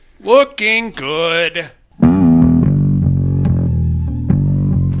Looking good.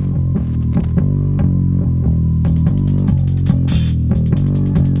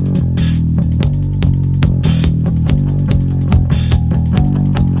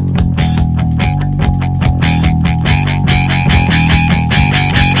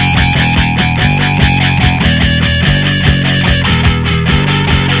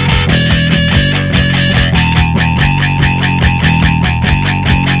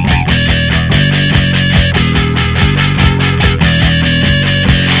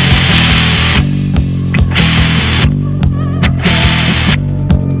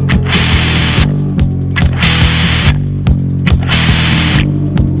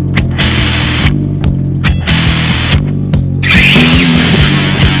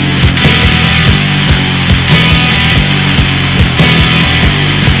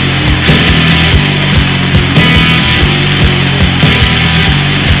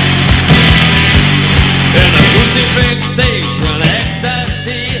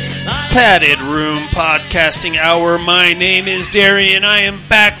 Padded Room Podcasting Hour. My name is Darian. I am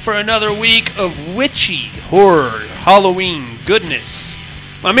back for another week of witchy horror Halloween goodness.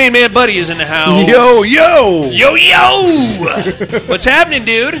 My main man buddy is in the house. Yo, yo! Yo, yo! What's happening,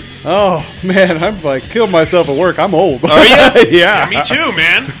 dude? Oh, man, I'm like killing myself at work. I'm old. Are you? Yeah. Me too,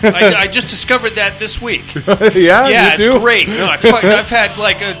 man. I just discovered that this week. Yeah, yeah, you too? It's great. No, I've had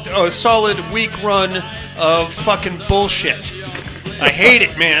like a solid week run of fucking bullshit. I hate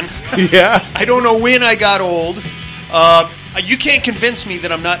it, man. Yeah. I don't know when I got old. You can't convince me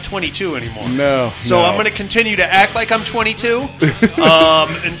that I'm not 22 anymore. No. So I'm going to continue to act like I'm 22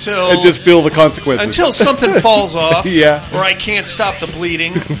 until... And just feel the consequences. Until something falls off. Yeah. Or I can't stop the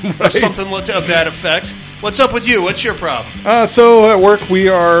bleeding. Or something of that effect. What's up with you? What's your problem? So at work we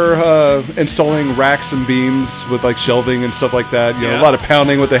are installing racks and beams with like shelving and stuff like that. You know, a lot of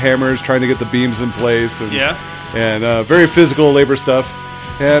pounding with the hammers, trying to get the beams in place. And, And very physical labor stuff.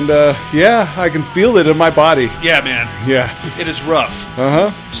 And, yeah, I can feel it in my body. Yeah, man. Yeah. It is rough.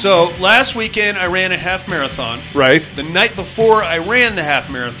 Uh-huh. So, last weekend, I ran a half marathon. Right. The night before I ran the half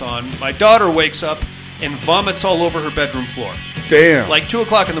marathon, my daughter wakes up and vomits all over her bedroom floor. Damn. Like 2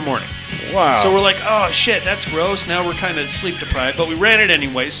 o'clock in the morning. Wow. So we're like, oh, shit, that's gross. Now we're kind of sleep deprived. But we ran it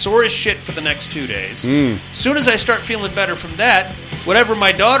anyway. Sore as shit for the next 2 days. As soon as I start feeling better from that, whatever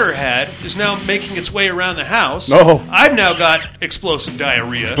my daughter had is now making its way around the house. Oh. I've now got explosive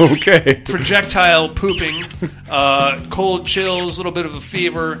diarrhea. Okay. Projectile pooping, cold chills, a little bit of a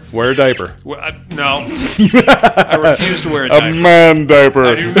fever. Wear a diaper. No. I refuse to wear a diaper. A man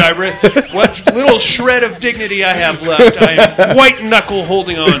diaper. What little shred of dignity I have left, I am white knuckle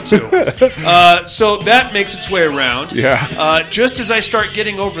holding on to. So that makes its way around. Yeah. Just as I start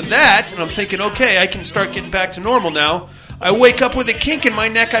getting over that, and I'm thinking, okay, I can start getting back to normal now, I wake up with a kink in my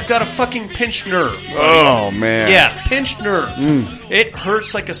neck. I've got a fucking pinched nerve. Buddy. Oh, man. Yeah, pinched nerve. It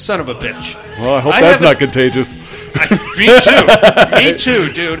hurts like a son of a bitch. Well, I hope that's not contagious. Me too. Me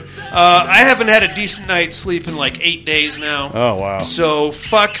too, dude. I haven't had a decent night's sleep in like 8 days now. Oh, wow. So,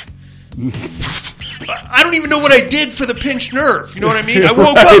 fuck. I don't even know what I did for the pinched nerve. You know what I mean? I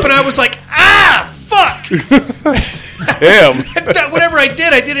woke up and I was like, fuck. Damn. Whatever I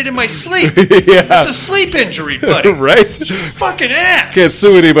did it in my sleep. Yeah. It's a sleep injury, buddy. Right? Fucking ass. Can't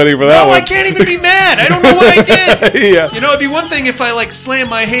sue anybody for that one. No, I can't even be mad. I don't know what I did. Yeah. You know, it'd be one thing if I, like, slammed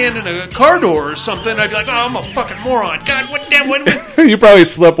my hand in a car door or something. I'd be like, oh, I'm a fucking moron. God, what? You probably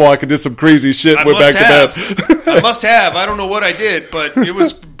sleptwalked and did some crazy shit and went back to bed. I must have. I don't know what I did, but it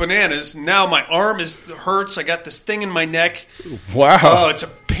was bananas. Now my arm hurts. I got this thing in my neck. Wow. Oh, it's a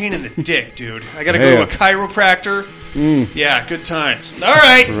pain in the dick, dude. I got to go to a chiropractor. Yeah, good times. All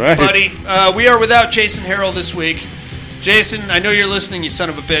right, buddy. We are without Jason Harrell this week. Jason, I know you're listening, you son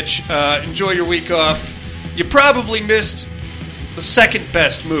of a bitch. Enjoy your week off. You probably missed the second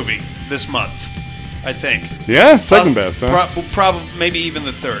best movie this month, I think. Yeah, second best, huh? Probably, maybe even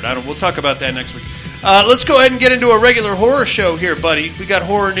the third. We'll talk about that next week. Let's go ahead and get into a regular horror show here, buddy. We got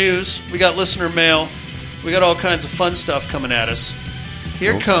horror news. We got listener mail. We got all kinds of fun stuff coming at us.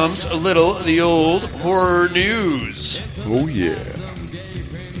 Here comes a little of the old horror news. Oh, yeah.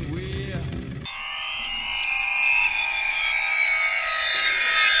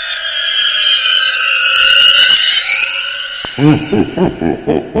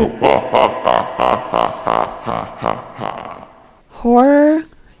 Horror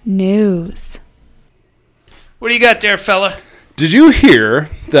news. What do you got there, fella? Did you hear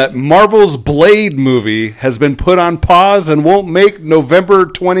that Marvel's Blade movie has been put on pause and won't make November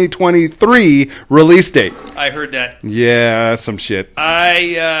 2023 release date? I heard that. Yeah, that's some shit.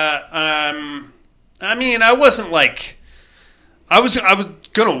 I mean, I wasn't like... I was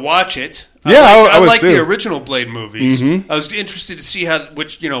gonna watch it. Yeah, I was like too. the original Blade movies. Mm-hmm. I was interested to see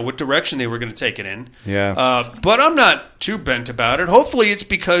what direction they were going to take it in. Yeah, but I'm not too bent about it. Hopefully, it's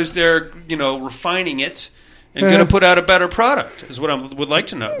because they're refining it and going to put out a better product. Is what I would like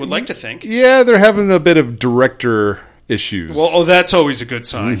to know. Would like to think. Yeah, they're having a bit of director issues. Well, that's always a good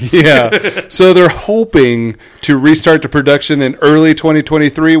sign. Yeah, so they're hoping to restart the production in early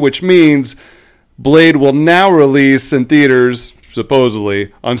 2023, which means Blade will now release in theaters,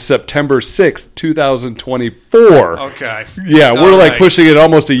 supposedly, on September 6th, 2024. Okay. Yeah, we're like pushing it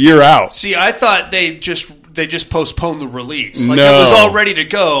almost a year out. See, I thought they just postponed the release. Like No. it was all ready to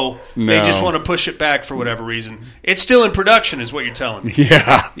go. No. They just want to push it back for whatever reason. It's still in production, is what you're telling me.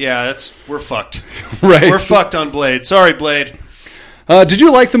 Yeah. Yeah, we're fucked. Right. We're fucked on Blade. Sorry, Blade. Did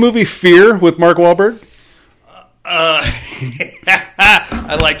you like the movie Fear with Mark Wahlberg?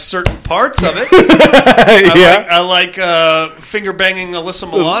 I like certain parts of it. I like finger banging Alyssa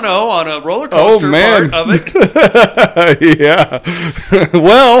Milano on a roller coaster part of it. Yeah.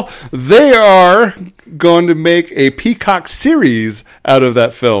 Well, they are going to make a Peacock series out of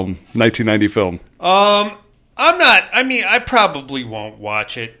that film, 1990 film. I'm not. I mean, I probably won't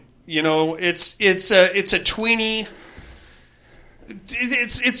watch it. It's a tweeny.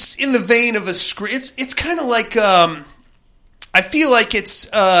 It's in the vein of a script. It's kind of like I feel like it's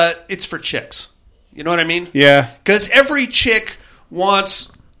for chicks. You know what I mean? Yeah. Because every chick wants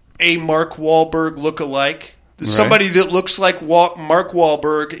a Mark Wahlberg lookalike, somebody that looks like Mark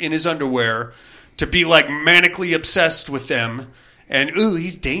Wahlberg in his underwear, to be like manically obsessed with them. And, ooh,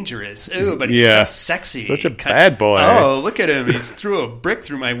 he's dangerous. Ooh, but he's so sexy. Such a bad boy. Oh, look at him. He's threw a brick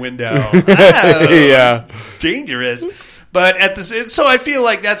through my window. Oh, yeah. Dangerous. But so I feel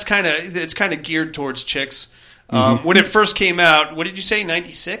like it's kind of geared towards chicks. When it first came out, what did you say,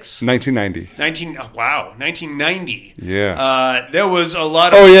 96? 1990. 1990. Yeah. There was a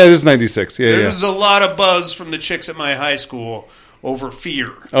lot of... Oh, yeah, it is 96. Yeah, There was a lot of buzz from the chicks at my high school over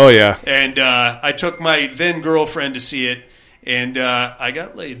Fear. Oh, yeah. And I took my then girlfriend to see it. And I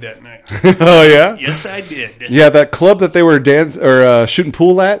got laid that night. Oh, yeah? Yes, I did. Yeah, that club that they were shooting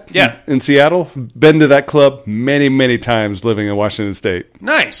pool at in Seattle, been to that club many, many times living in Washington State.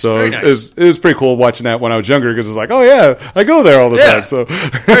 Nice. So very nice. It was pretty cool watching that when I was younger because it's like, oh, yeah, I go there all the time. So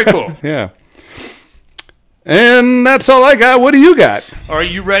very cool. Yeah. And that's all I got. What do you got? Are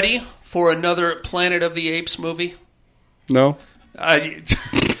you ready for another Planet of the Apes movie? No.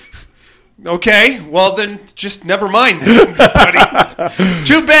 Okay, well then, just never mind, buddy.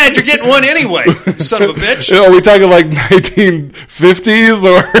 Too bad you're getting one anyway, son of a bitch. Are we talking like 1950s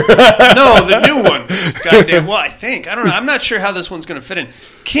or? No, the new ones. Goddamn. Well, I don't know. I'm not sure how this one's going to fit in.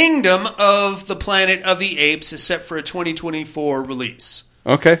 Kingdom of the Planet of the Apes is set for a 2024 release.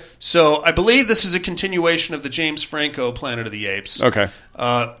 Okay. So I believe this is a continuation of the James Franco Planet of the Apes. Okay.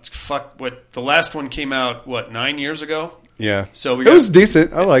 The last one came out 9 years ago. Yeah. So it was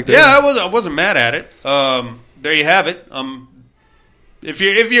decent. I liked it. Yeah, I wasn't mad at it. There you have it.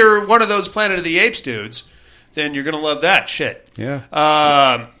 If you're one of those Planet of the Apes dudes, then you're gonna love that shit.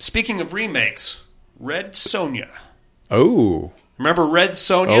 Yeah. Speaking of remakes, Red Sonja. Oh. Remember Red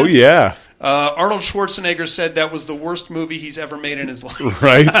Sonja? Oh yeah. Arnold Schwarzenegger said that was the worst movie he's ever made in his life.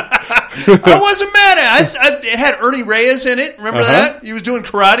 Right. I wasn't mad at it. It had Ernie Reyes in it. Remember that? He was doing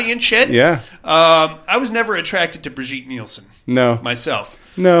karate and shit. Yeah. I was never attracted to Brigitte Nielsen. No. Myself.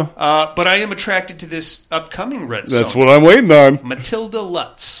 No. But I am attracted to this upcoming Red Sonja. That's what I'm waiting on. Matilda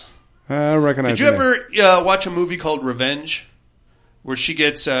Lutz. I recognize. Did you ever watch a movie called Revenge, where she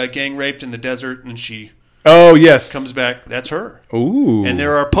gets gang raped in the desert and she... Oh, yes. Comes back. That's her. Ooh. And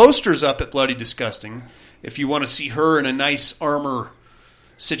there are posters up at Bloody Disgusting if you want to see her in a nice armor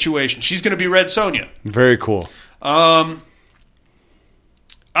situation. She's going to be Red Sonja. Very cool. I'm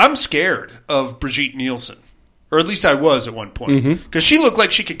scared of Brigitte Nielsen. Or at least I was at one point. Because she looked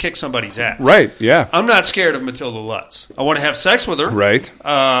like she could kick somebody's ass. Right, yeah. I'm not scared of Matilda Lutz. I want to have sex with her. Right.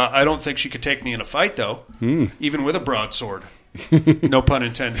 I don't think she could take me in a fight, though. Even with a broadsword. No pun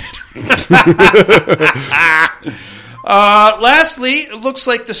intended. Lastly, it looks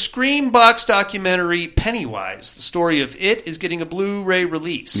like the Screambox documentary Pennywise, the story of it, is getting a Blu-ray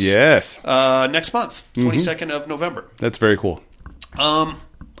release. Yes. Next month, 22nd of November. That's very cool. I'll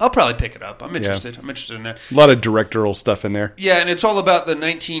probably pick it up. I'm interested. I'm interested in that. A lot of directorial stuff in there. Yeah, and it's all about the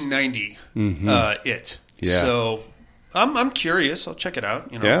 1990 it. Yeah. So I'm curious. I'll check it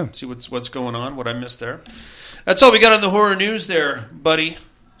out. See what's going on, what I missed there. That's all we got on the horror news there, buddy.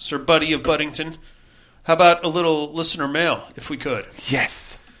 Sir Buddy of Buddington. How about a little listener mail, if we could?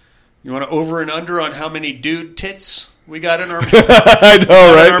 Yes. You want to over and under on how many dude tits we got in our I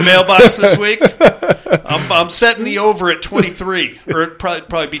know, right? In our mailbox this week. I'm setting the over at 23, or it'd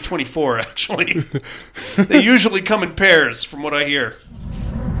probably be 24, actually. They usually come in pairs, from what I hear.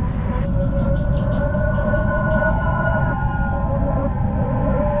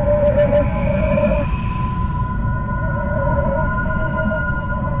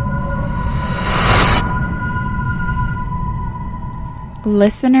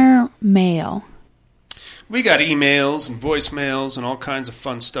 Listener mail. We got emails and voicemails and all kinds of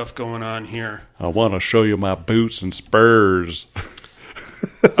fun stuff going on here. I want to show you my boots and spurs.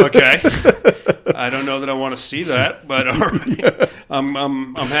 Okay. I don't know that I want to see that, but all right.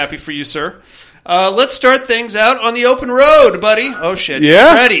 I'm happy for you, sir. Let's start things out on the open road, buddy. Oh, shit.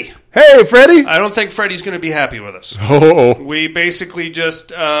 Yeah? It's Freddie. Hey, Freddie. I don't think Freddie's going to be happy with us. Oh. We basically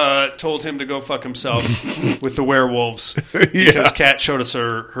just told him to go fuck himself with the werewolves because Kat showed us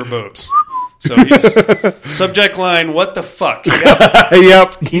her boobs. So he's subject line, what the fuck? Yep.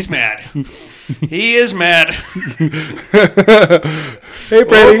 Yep. He's mad. He is mad. Hey, Freddie.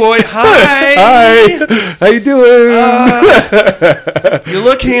 Oh, boy. Hi. Hi. How you doing? You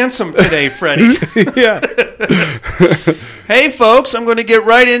look handsome today, Freddie. Yeah. Hey, folks, I'm going to get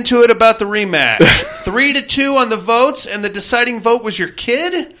right into it about the rematch. 3-2 on the votes, and the deciding vote was your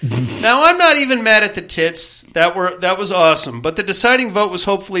kid? Now, I'm not even mad at the tits. That was awesome. But the deciding vote was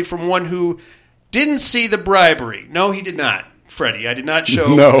hopefully from one who didn't see the bribery. No, he did not, Freddie. I did not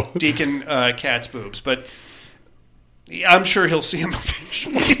show Deacon Kat's boobs, but I'm sure he'll see him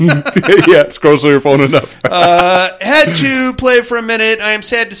eventually. Yeah, scroll through your phone enough. Had to play for a minute. I am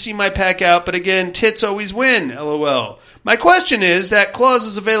sad to see my pack out, but again, tits always win, LOL. My question is, that clause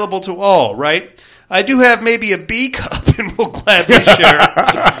is available to all, right? I do have maybe a B cup and will gladly share.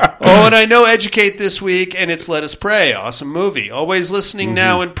 Oh, and I know Educate this week, and it's Let Us Pray. Awesome movie. Always listening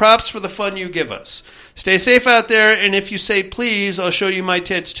now, and props for the fun you give us. Stay safe out there, and if you say please, I'll show you my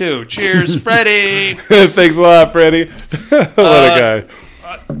tits too. Cheers, Freddie. Thanks a lot, Freddie. What a guy.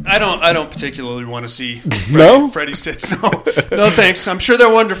 I don't particularly want to see Freddie's tits. No, thanks. I'm sure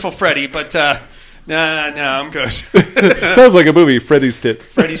they're wonderful, Freddie, but no, I'm good. Sounds like a movie, Freddy's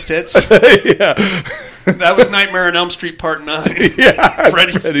Tits. Freddy's Tits? Yeah. That was Nightmare on Elm Street Part 9. Yeah,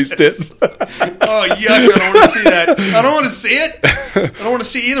 Freddy's Tits. Oh, yuck, I don't want to see that. I don't want to see it. I don't want to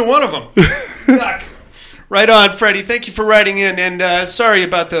see either one of them. Yuck. Right on, Freddie. Thank you for writing in, and sorry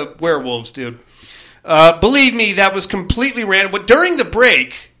about the werewolves, dude. Believe me, that was completely random. But during the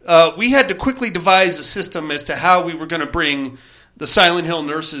break, we had to quickly devise a system as to how we were going to bring the Silent Hill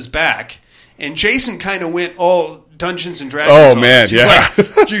nurses back. And Jason kind of went all Dungeons and Dragons. Oh man, He's like,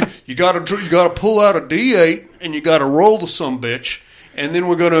 you got to pull out a D8 and you got to roll the sumbitch, and then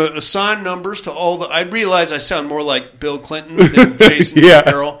we're going to assign numbers to all the. I realize I sound more like Bill Clinton than Jason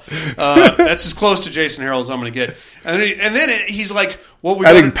Harrell. That's as close to Jason Harrell as I'm going to get. And then he's like, "Well, we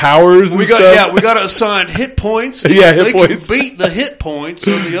got powers. We got we got to assign hit points. And hit they points. Can beat the hit points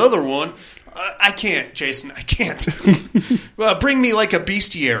of the other one." I can't, Jason. I can't. Bring me like a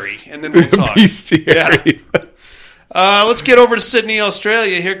bestiary, and then we'll talk. Bestiary. Yeah. Let's get over to Sydney,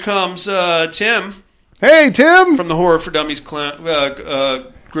 Australia. Here comes Tim. Hey, Tim. From the Horror for Dummies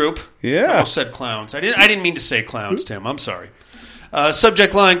group. Yeah. I almost said clowns. I didn't mean to say clowns, Tim. I'm sorry.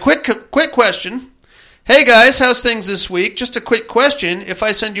 Subject line, quick question. Hey guys, how's things this week? Just a quick question. If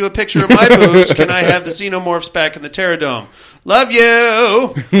I send you a picture of my boobs, can I have the xenomorphs back in the Terradome? Love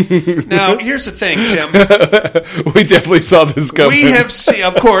you. Now, here's the thing, Tim. We definitely saw this coming. We have seen,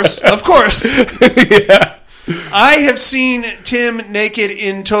 of course. Yeah. I have seen Tim naked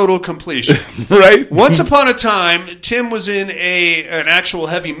in total completion. Right? Once upon a time, Tim was in an actual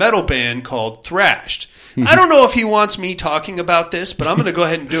heavy metal band called Thrashed. I don't know if he wants me talking about this, but I'm going to go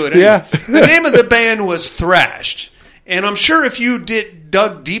ahead and do it anyway. Yeah. The name of the band was Thrashed, and I'm sure if you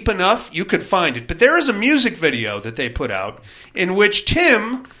dug deep enough, you could find it. But there is a music video that they put out in which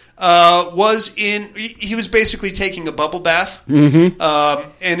Tim was in. He was basically taking a bubble bath, and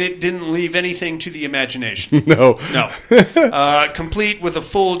it didn't leave anything to the imagination. No. Complete with a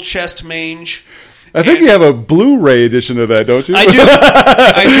full chest mange. I think you have a Blu-ray edition of that, don't you? I do.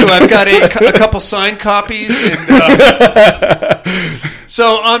 I've got a couple signed copies. And,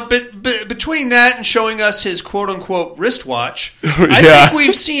 so between that and showing us his quote-unquote wristwatch, I think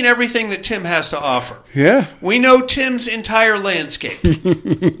we've seen everything that Tim has to offer. Yeah. We know Tim's entire landscape.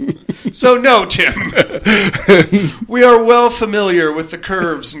 So no, Tim. We are well familiar with the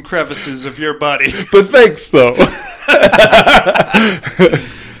curves and crevices of your body. But thanks, though.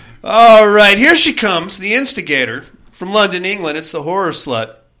 All right, here she comes, the instigator from London, England. It's the horror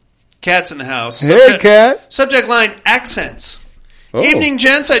slut. Cat's in the house. Hey, Cat. Subject line, accents. Oh. Evening,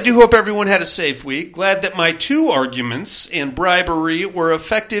 gents. I do hope everyone had a safe week. Glad that my 2 arguments in bribery were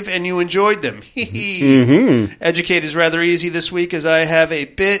effective and you enjoyed them. Educate is rather easy this week as I have a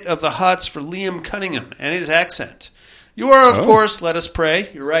bit of the hots for Liam Cunningham and his accent. You are, of course, let us pray.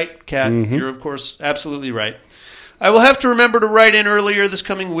 You're right, Kat. You're, of course, absolutely right. I will have to remember to write in earlier this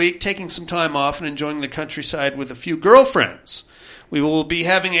coming week, taking some time off and enjoying the countryside with a few girlfriends. We will be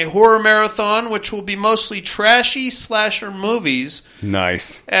having a horror marathon, which will be mostly trashy slasher movies.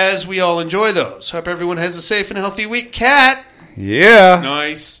 Nice. As we all enjoy those. Hope everyone has a safe and healthy week. Kat. Yeah.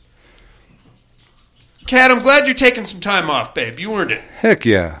 Nice. Kat, I'm glad you're taking some time off, babe. You earned it. Heck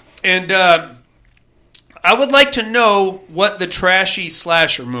yeah. And I would like to know what the trashy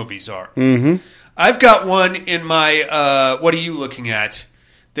slasher movies are. I've got one in my, what are you looking at,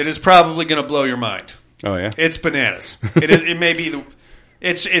 that is probably going to blow your mind. Oh, yeah? It's bananas. It may be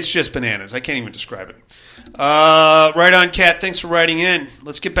it's just bananas. I can't even describe it. Right on, Kat. Thanks for writing in.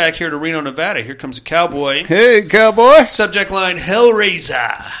 Let's get back here to Reno, Nevada. Here comes a cowboy. Hey, cowboy. Subject line,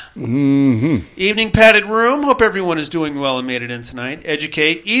 Hellraiser. Evening padded room. Hope everyone is doing well and made it in tonight.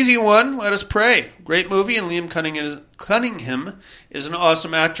 Educate. Easy one. Let us pray. Great movie, and Liam Cunningham is an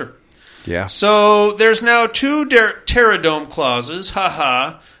awesome actor. Yeah. So there's now 2 Terradome clauses.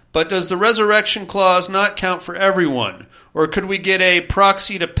 Haha. But does the resurrection clause not count for everyone? Or could we get a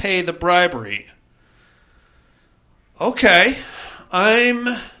proxy to pay the bribery? Okay. I'm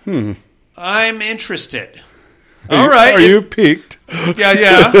interested. All right. Are you piqued?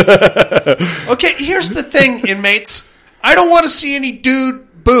 Yeah. Okay, here's the thing, inmates. I don't want to see any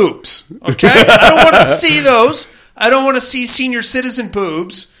dude boobs. Okay? I don't want to see those. I don't want to see senior citizen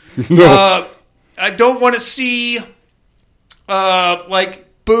boobs. No. I don't want to see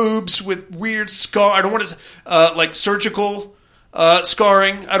boobs with weird scar. I don't want to surgical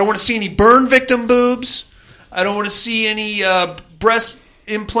scarring. I don't want to see any burn victim boobs. I don't want to see any breast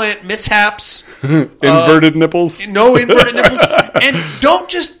implant mishaps. Inverted nipples. No inverted nipples. And don't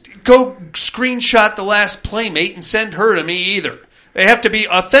just go screenshot the last Playmate and send her to me either. They have to be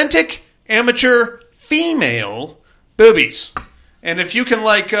authentic, amateur, female boobies. And if you can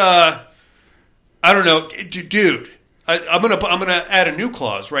I don't know, dude. I'm gonna add a new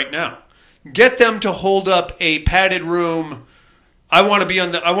clause right now. Get them to hold up a padded room. I want to be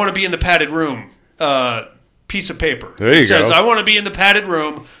in the padded room piece of paper. There you it says go. I want to be in the padded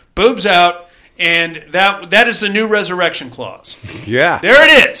room. Boobs out, and that is the new resurrection clause. Yeah, there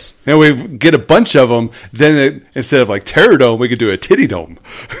it is. And we get a bunch of them. Then instead of Terradome, we could do a titty dome.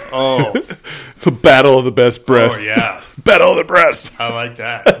 Oh, the battle of the best breasts. Oh yeah, battle of the breasts. I like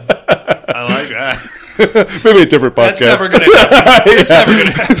that. I like that. Maybe a different podcast. That's never going to happen. It's never going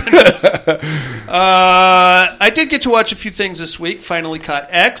to happen. I did get to watch a few things this week. Finally caught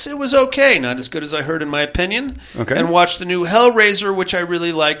X. It was okay. Not as good as I heard in my opinion. Okay. And watched the new Hellraiser, which I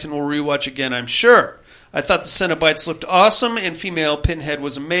really liked and will rewatch again, I'm sure. I thought the Cenobites looked awesome and female Pinhead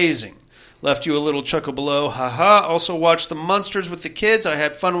was amazing. Left you a little chuckle below. Haha. Also watched The Monsters with the kids. I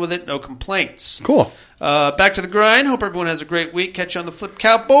had fun with it. No complaints. Cool. Back to the grind. Hope everyone has a great week. Catch you on the flip,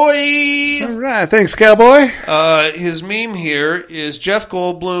 cowboy. All right. Thanks, cowboy. His meme here is Jeff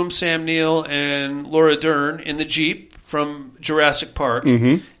Goldblum, Sam Neill, and Laura Dern in the Jeep from Jurassic Park.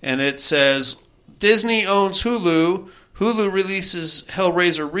 And it says, Disney owns Hulu. Hulu releases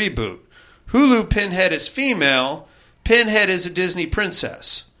Hellraiser reboot. Hulu Pinhead is female. Pinhead is a Disney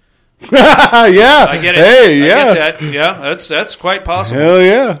princess. Yeah. I get it. Hey, yeah. I get that. Yeah, that's quite possible. Hell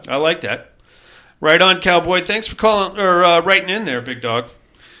yeah. I like that. Right on, cowboy. Thanks for calling or writing in there, big dog.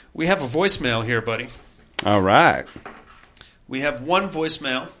 We have a voicemail here, buddy. All right. We have one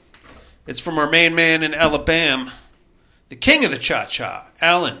voicemail. It's from our main man in Alabama. The king of the cha-cha,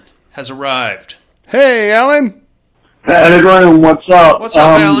 Alan, has arrived. Hey, Alan. Padded room, what's up? What's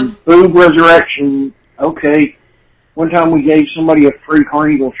up, Alan? Boob resurrection. Okay. One time we gave somebody a free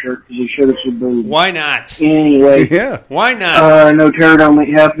Carnival shirt because he showed us a boob. Why not? Anyway. Yeah. Why not? No Terradome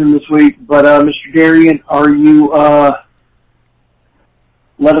ain't happening this week, but Mr. Darian, are you,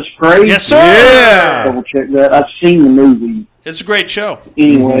 Let Us Pray? Yes, sir! Yeah! Double check that. I've seen the movie. It's a great show.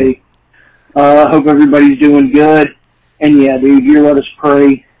 Anyway, hope everybody's doing good. And yeah, dude, you're Let Us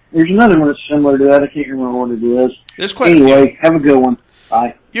Pray. There's another one that's similar to that. I can't remember what it is. There's quite a Anyway, few. have a good one.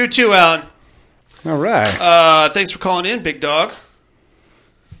 Bye. You too, Alan. All right. Thanks for calling in, big dog.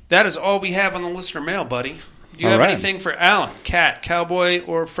 That is all we have on the listener mail, buddy. Do you All have right. anything for Alan, Kat, Cowboy,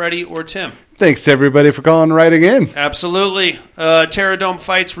 or Freddie, or Tim? Thanks, everybody, for calling and writing in. Absolutely. Terradome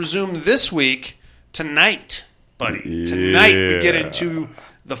fights resume this week. Tonight, buddy. Yeah. Tonight we get into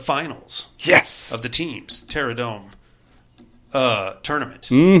the finals. Yes. Of the teams. Terradome tournament.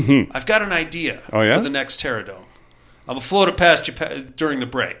 Mm-hmm. I've got an idea Oh, yeah? for the next Terradome. I'm going to float it past you during the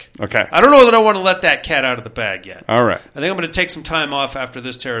break. Okay. I don't know that I want to let that cat out of the bag yet. All right. I think I'm going to take some time off after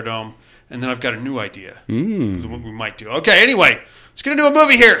this Terradome, and then I've got a new idea. What we might do. Okay, anyway, let's get into a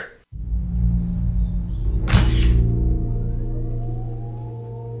movie here.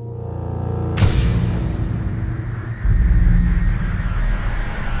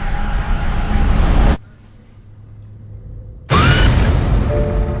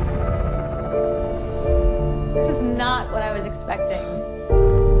 Not what I was expecting.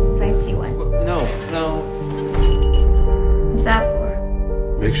 Can I see one? No. What's that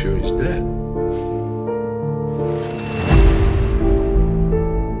for? Make sure he's dead.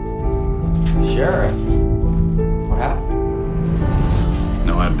 Sheriff, what happened?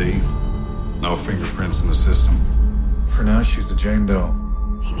 No ID. No fingerprints in the system. For now, she's a Jane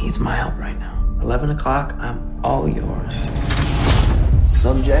Doe. He needs my help right now. 11 o'clock, I'm all yours.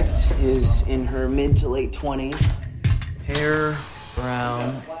 Subject is in her mid to late 20s. Hair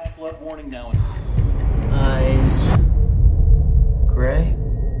brown. Eyes gray.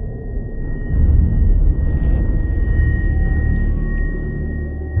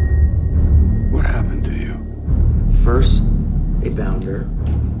 What happened to you? First, they bound her.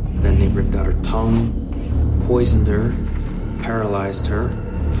 Then they ripped out her tongue, poisoned her, paralyzed her,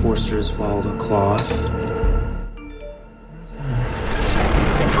 forced her to swallow the cloth.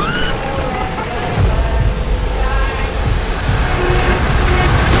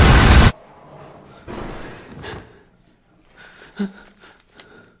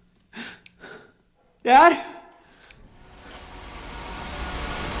 Dad?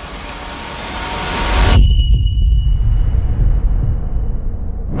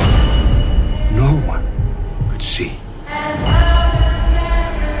 No one could see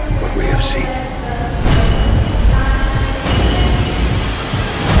what we have seen.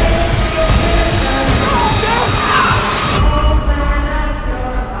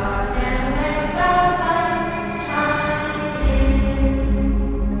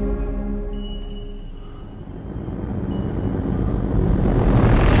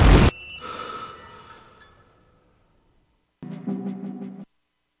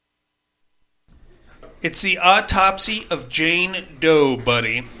 It's the Autopsy of Jane Doe,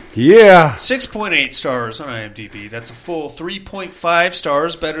 buddy. Yeah. 6.8 stars on IMDb. That's a full 3.5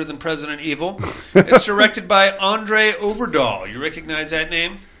 stars, better than President Evil. It's directed by Andre Overdahl. You recognize that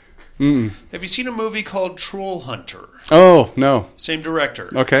name? Have you seen a movie called Troll Hunter? Oh, no. Same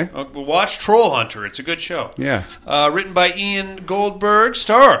director. Okay. Well, watch Troll Hunter. It's a good show. Yeah. Written by Ian Goldberg.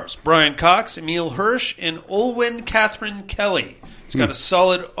 Stars Brian Cox, Emil Hirsch, and Olwen Catherine Kelly. It's got a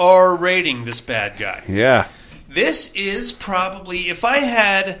solid R rating, this bad guy. Yeah. This is probably, if I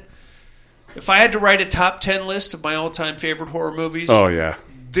had to write a top 10 list of my all-time favorite horror movies, oh yeah,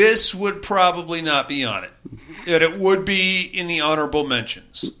 this would probably not be on it. But it would be in the honorable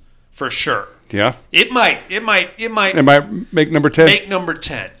mentions, for sure. Yeah. It might make number 10. Make number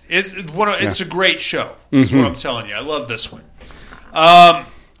 10. It's a great show, is what I'm telling you. I love this one. A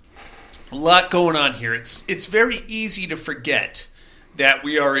lot going on here. It's very easy to forget that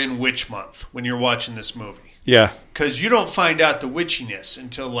we are in witch month when you're watching this movie. Yeah. Because you don't find out the witchiness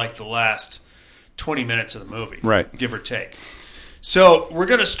until like the last 20 minutes of the movie. Right. Give or take. So we're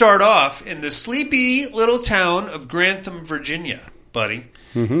going to start off in the sleepy little town of Grantham, Virginia, buddy.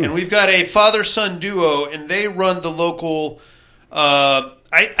 Mm-hmm. And we've got a father-son duo, and they run the local... I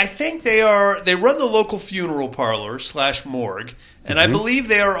think they run the local funeral parlor / morgue, and I believe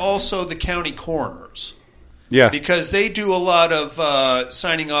they are also the county coroners. Yeah, because they do a lot of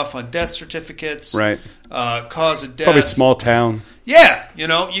signing off on death certificates, right? Cause of death, probably small town. Yeah, you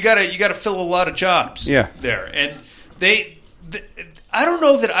gotta fill a lot of jobs. Yeah. There, and I don't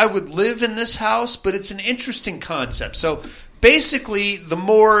know that I would live in this house, but it's an interesting concept. So basically, the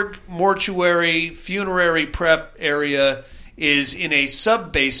morgue, mortuary, funerary prep area is in a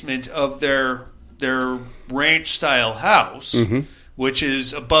sub-basement of their ranch-style house, which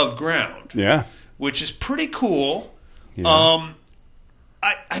is above ground. Yeah. Which is pretty cool. Yeah.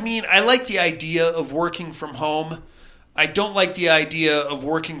 I mean, I like the idea of working from home. I don't like the idea of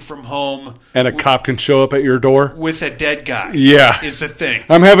working from home. And a cop can show up at your door? With a dead guy. Yeah. Is the thing.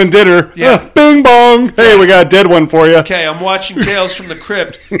 I'm having dinner. Yeah. Bing bong. Hey, we got a dead one for you. Okay, I'm watching Tales from the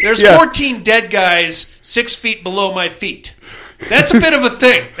Crypt. There's 14 dead guys 6 feet below my feet. That's a bit of a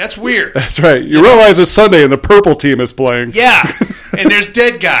thing. That's weird. That's right. You realize it's Sunday and the purple team is playing. Yeah. And there's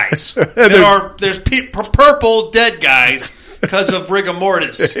dead guys. There's purple dead guys because of rigor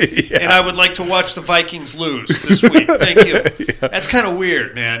mortis. Yeah. And I would like to watch the Vikings lose this week. Thank you. Yeah. That's kind of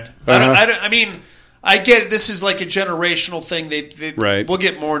weird, man. I mean, I get it. This is like a generational thing. Right. We'll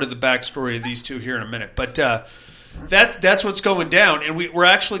get more into the backstory of these two here in a minute. But that's what's going down, and we're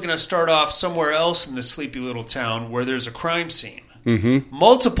actually going to start off somewhere else in this sleepy little town where there's a crime scene. Mm-hmm.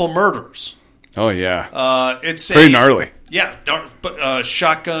 Multiple murders. Oh, yeah. It's very gnarly. Yeah,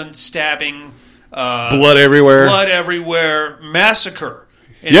 shotgun stabbing. Blood everywhere. Massacre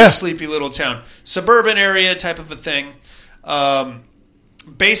in this sleepy little town. Suburban area type of a thing.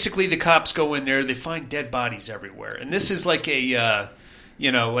 Basically, the cops go in there. They find dead bodies everywhere. And this is like a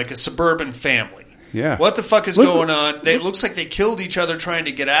suburban family. Yeah. What the fuck is going on? It looks like they killed each other trying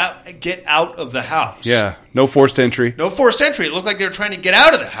to get out of the house. Yeah. No forced entry. It looked like they were trying to get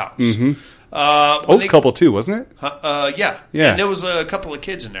out of the house. Mm-hmm. Old couple too, wasn't it? Yeah. And there was a couple of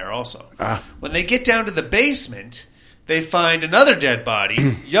kids in there also. When they get down to the basement, they find another dead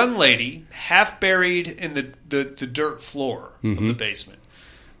body, young lady, half buried in the dirt floor of the basement.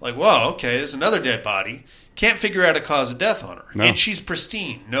 Like, whoa, okay, there's another dead body. Can't figure out a cause of death on her. No. And she's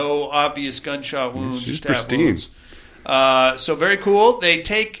pristine. No obvious gunshot wounds. She's pristine. Wounds. So very cool. They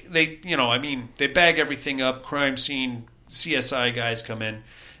bag everything up. Crime scene, CSI guys come in.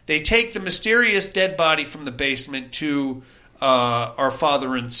 They take the mysterious dead body from the basement to our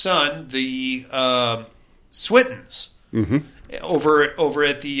father and son, the Swintons, over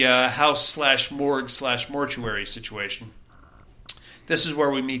at the house/morgue/mortuary situation. This is where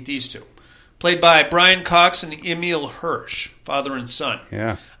we meet these two. Played by Brian Cox and Emil Hirsch, father and son.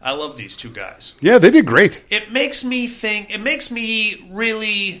 Yeah. I love these two guys. Yeah, they did great. It makes me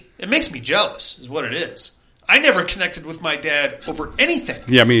jealous, is what it is. I never connected with my dad over anything.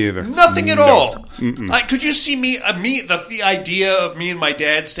 Yeah, me either. Nothing at all. Could you see the idea of me and my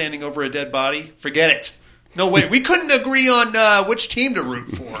dad standing over a dead body? Forget it. No way. We couldn't agree on which team to root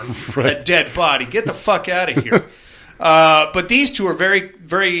for. Right. A dead body. Get the fuck out of here. But these two are very,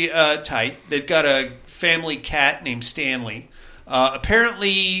 very tight. They've got a family cat named Stanley.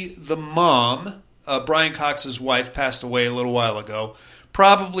 Apparently, the mom, Brian Cox's wife, passed away a little while ago.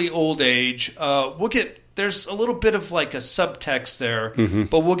 Probably old age. There's a little bit of like a subtext there,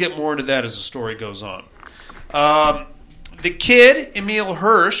 but we'll get more into that as the story goes on. The kid, Emil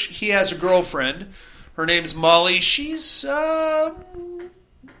Hirsch, he has a girlfriend. Her name's Molly. She's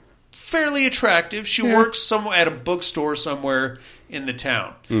fairly attractive. She works at a bookstore somewhere in the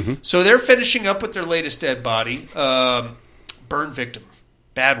town. So they're finishing up with their latest dead body. Burn victim.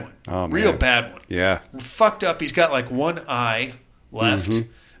 Bad one. Oh, real bad one. Yeah. Fucked up. He's got like one eye left.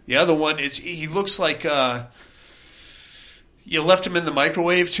 The other one he looks like you left him in the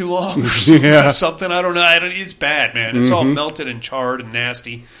microwave too long or something. I don't know. It's bad, man. It's all melted and charred and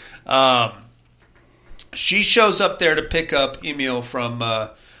nasty. She shows up there to pick up Emil from...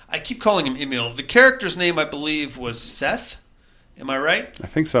 I keep calling him Emil. The character's name, I believe, was Seth. Am I right? I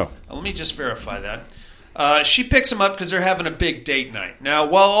think so. Let me just verify that. She picks him up because they're having a big date night. Now,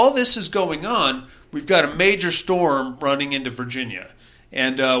 while all this is going on, we've got a major storm running into Virginia.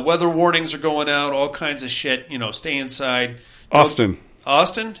 And weather warnings are going out, all kinds of shit. Stay inside. Austin?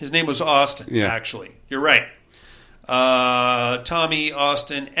 His name was Austin, actually. You're right. Tommy,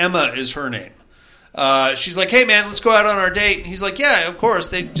 Austin. Emma is her name. She's like, hey, man, let's go out on our date. And he's like, yeah, of course.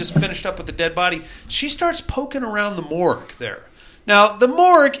 They just finished up with the dead body. She starts poking around the morgue there. Now, the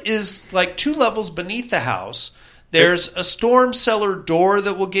morgue is like 2 levels beneath the house. There's a storm cellar door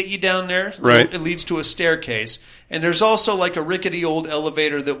that will get you down there. Right. It leads to a staircase. And there's also like a rickety old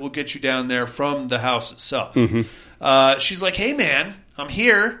elevator that will get you down there from the house itself. She's like, hey, man, I'm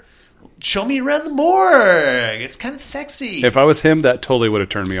here. Show me around the morgue. It's kind of sexy. If I was him, that totally would have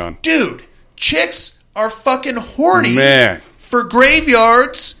turned me on. Dude. Chicks are fucking horny for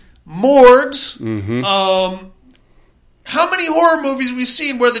graveyards, morgues. How many horror movies have we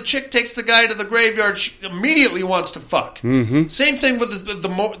seen where the chick takes the guy to the graveyard, she immediately wants to fuck? Same thing with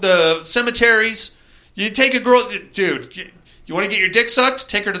the cemeteries. You take a girl, dude, you want to get your dick sucked?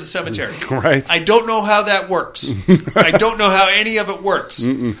 Take her to the cemetery. Right. I don't know how that works. I don't know how any of it works.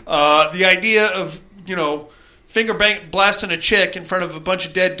 The idea of, finger blasting a chick in front of a bunch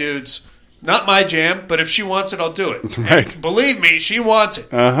of dead dudes... Not my jam, but if she wants it, I'll do it. Right. And believe me, she wants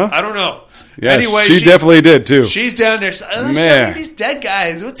it. I don't know. Yeah, anyway, she definitely did, too. She's down there. She's like, show me these dead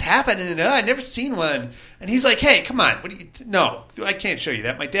guys. What's happening? I've never seen one. And he's like, hey, come on. No, I can't show you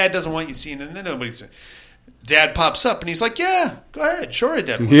that. My dad doesn't want you seeing it. And then nobody's... Dad pops up, and he's like, yeah, go ahead. Show her a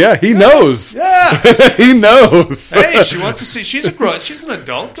dead one. Yeah, he knows. Yeah. He knows. Hey, she wants to see... She's an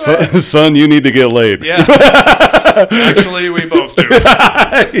adult. Go ahead. Son, you need to get laid. Yeah. Actually, we both do.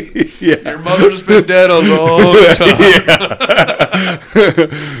 Your mother's been dead a long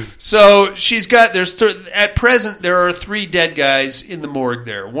time. So she's got... at present, there are 3 dead guys in the morgue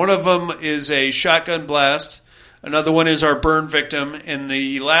there. One of them is a shotgun blast. Another one is our burn victim. And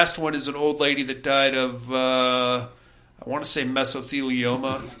the last one is an old lady that died of, I want to say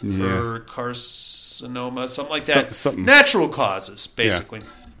mesothelioma or carcinoma, something like that. Something. Natural causes, basically. Yeah.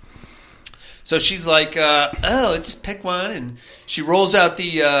 So she's like, just pick one. And she rolls out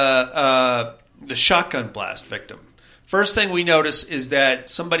the shotgun blast victim. First thing we notice is that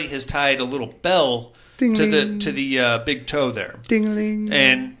somebody has tied a little bell to the big toe there. Ding-a-ling.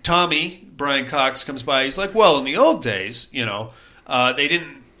 And Tommy, Brian Cox, comes by. He's like, well, in the old days, they weren't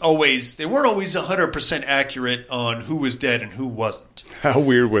always 100% accurate on who was dead and who wasn't. How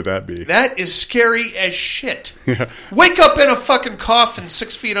weird would that be? That is scary as shit. Yeah. Wake up in a fucking coffin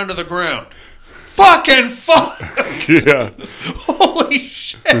 6 feet under the ground. Fucking fuck! Yeah. Holy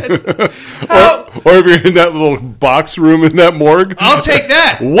shit! Or if you're in that little box room in that morgue, I'll take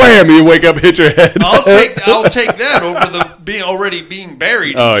that. Wham! You wake up, hit your head. I'll take that over the already being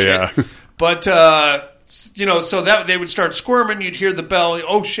buried. Oh shit. Yeah. But so that they would start squirming. You'd hear the bell.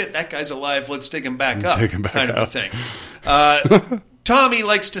 Oh shit! That guy's alive. Let's dig him back up. Kind of a thing. Tommy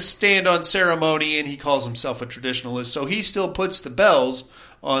likes to stand on ceremony, and he calls himself a traditionalist. So he still puts the bells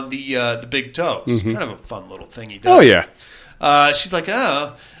on the big toes. Mm-hmm. Kind of a fun little thing he does. Oh yeah. She's like,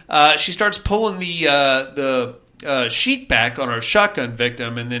 she starts pulling the sheet back on our shotgun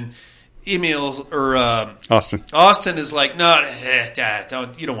victim, and then Austin is like, no,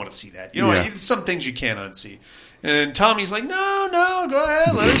 you don't want to see that. You know, some things you can't unsee. And Tommy's like, no, go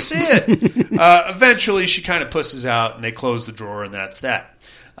ahead, let her see it. Eventually, she kind of pusses out, and they close the drawer, and that's that.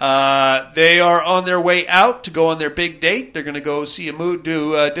 They are on their way out to go on their big date. They're going to go see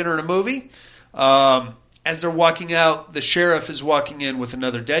do dinner and a movie. As they're walking out, the sheriff is walking in with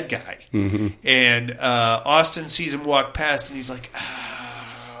another dead guy. Mm-hmm. And Austin sees him walk past, and he's like,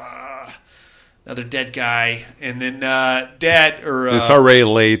 another dead guy. And then Dad... it's already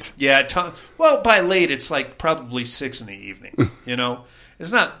late. Yeah. By late, it's like probably 6 in the evening.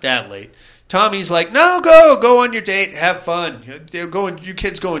 It's not that late. Tommy's like, no, go on your date, have fun. You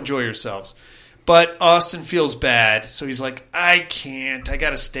kids go enjoy yourselves. But Austin feels bad, so he's like, I can't. I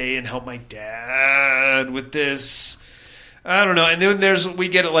got to stay and help my dad with this. I don't know. And then we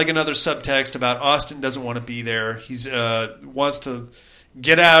get like another subtext about Austin doesn't want to be there. He's wants to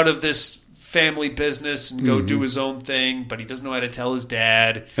get out of this family business and go do his own thing, but he doesn't know how to tell his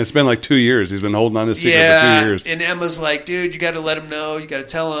dad. It's been like 2 years. He's been holding on to secret for 2 years. And Emma's like, dude, you got to let him know. You got to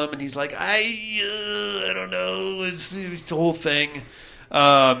tell him. And he's like, I don't know. It's the whole thing.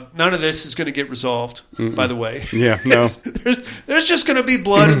 None of this is going to get resolved, by the way. Yeah, no. There's just going to be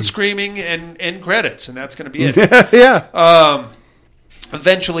blood and screaming and credits, and that's going to be it. Yeah.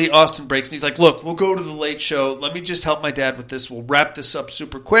 Eventually, Austin breaks, and he's like, look, we'll go to the late show. Let me just help my dad with this. We'll wrap this up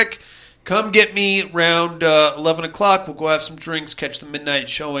super quick. Come get me around 11 o'clock. We'll go have some drinks, catch the midnight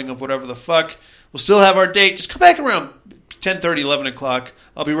showing of whatever the fuck. We'll still have our date. Just come back around 10:30, 11 o'clock.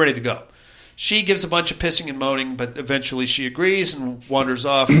 I'll be ready to go. She gives a bunch of pissing and moaning, but eventually she agrees and wanders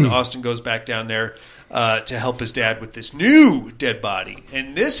off, and Austin goes back down there to help his dad with this new dead body.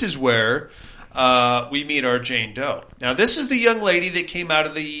 And this is where we meet our Jane Doe. Now, this is the young lady that came out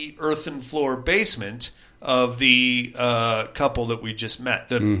of the earthen floor basement of the couple that we just met,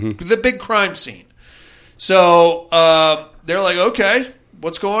 the big crime scene. So they're like, okay,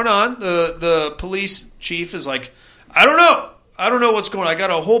 what's going on? The police chief is like, I don't know what's going on. I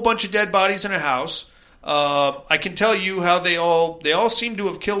got a whole bunch of dead bodies in a house. I can tell you how they all seem to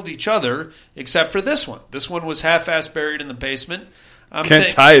have killed each other, except for this one. This one was half-ass buried in the basement.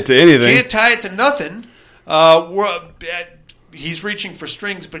 Can't tie it to anything. Can't tie it to nothing. He's reaching for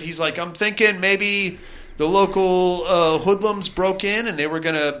strings, but he's like, I'm thinking maybe the local hoodlums broke in and they were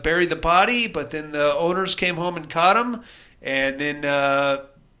going to bury the body, but then the owners came home and caught him, and then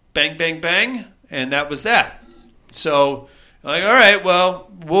bang, bang, bang, and that was that. So, like, all right,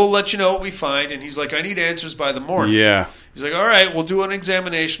 well, we'll let you know what we find. And he's like, I need answers by the morning. Yeah. He's like, all right, we'll do an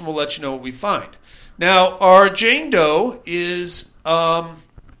examination. We'll let you know what we find. Now, our Jane Doe is, I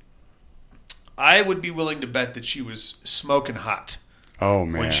would be willing to bet that she was smoking hot. Oh,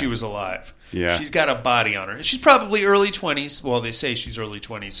 man. When she was alive. Yeah. She's got a body on her. And she's probably early 20s. Well, they say she's early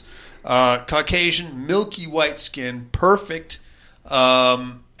 20s. Caucasian, milky white skin, perfect,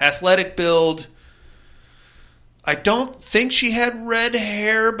 athletic build. I don't think she had red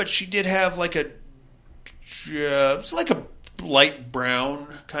hair, but she did have like a light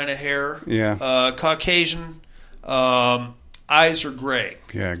brown kind of hair. Yeah. Caucasian. Eyes are gray.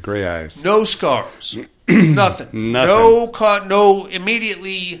 Yeah, gray eyes. No scars. Nothing. No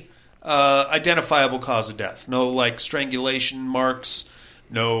immediately identifiable cause of death. No like strangulation marks.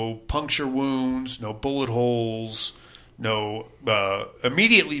 No puncture wounds. No bullet holes. No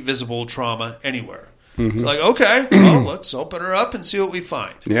immediately visible trauma anywhere. Mm-hmm. Like, okay, well, let's open her up and see what we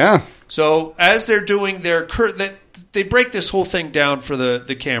find. Yeah. So as they're doing their they break this whole thing down for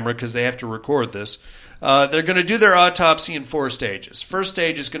the camera because they have to record this. They're going to do their autopsy in 4 stages. First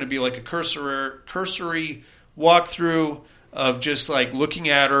stage is going to be like a cursory walkthrough of just like looking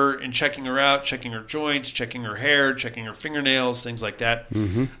at her and checking her out, checking her joints, checking her hair, checking her fingernails, things like that.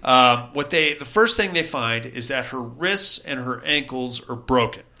 Mm-hmm. The first thing they find is that her wrists and her ankles are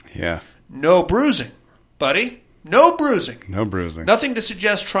broken. Yeah. No bruising, buddy. No bruising. No bruising. Nothing to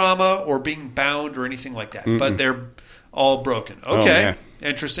suggest trauma or being bound or anything like that. But they're all broken. Okay.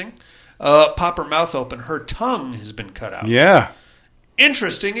 Interesting. Pop her mouth open. Her tongue has been cut out. Yeah.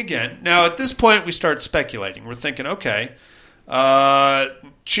 Interesting again. Now, at this point, we start speculating. We're thinking, okay,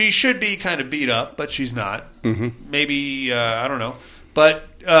 she should be kind of beat up, but she's not. Mm-hmm. Maybe, I don't know.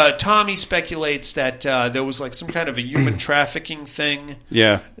 But Tommy speculates that there was like some kind of a human trafficking thing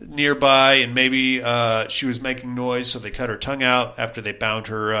nearby, and maybe she was making noise, so they cut her tongue out after they bound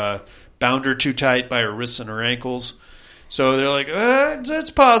her too tight by her wrists and her ankles. So they're like,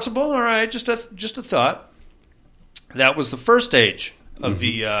 it's possible. All right, just a thought. That was the first stage of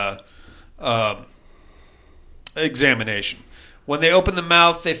the examination. When they open the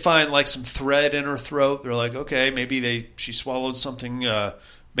mouth, they find like some thread in her throat. They're like, okay, maybe she swallowed something.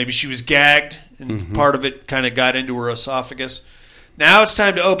 Maybe she was gagged, and part of it kind of got into her esophagus. Now it's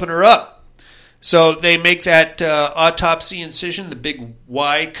time to open her up. So they make that autopsy incision, the big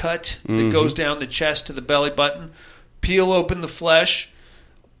Y cut that goes down the chest to the belly button. Peel open the flesh,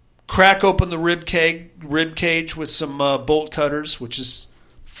 crack open the rib cage with some bolt cutters, which is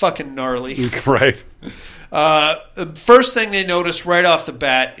fucking gnarly. Right. The first thing they notice right off the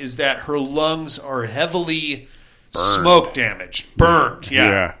bat is that her lungs are heavily smoke damaged. Burned,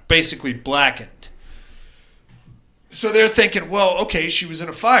 yeah. Basically blackened. So they're thinking, well, okay, she was in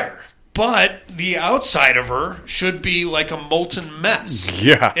a fire. But the outside of her should be like a molten mess.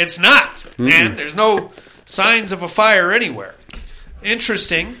 Yeah. It's not, man. There's no signs of a fire anywhere.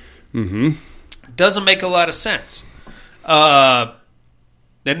 Interesting. Mm-hmm. Doesn't make a lot of sense.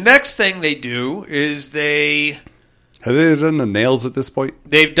 The next thing they do is have they done the nails at this point?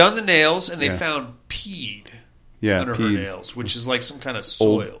 They've done the nails, and they found peed under her nails, which is like some kind of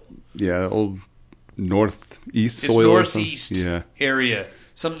soil. Old northeast soil. It's northeast area,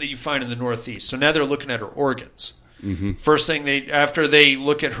 something that you find in the northeast. So now they're looking at her organs. Mm-hmm. First thing after they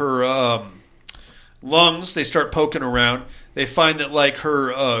look at her lungs, they start poking around. They find that like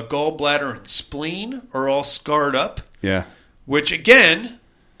her gallbladder and spleen are all scarred up. Yeah. Which again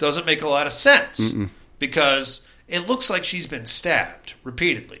doesn't make a lot of sense because it looks like she's been stabbed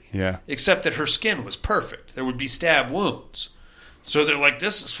repeatedly. Yeah. Except that her skin was perfect. There would be stab wounds. So they're like,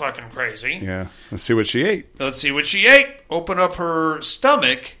 this is fucking crazy. Yeah. Let's see what she ate. Open up her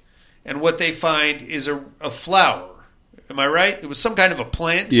stomach, and what they find is a flower. Am I right? It was some kind of a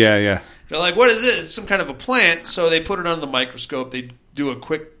plant. Yeah. They're like, what is it? It's some kind of a plant. So they put it under the microscope. They do a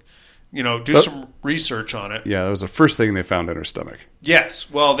quick, some research on it. Yeah, that was the first thing they found in her stomach. Yes.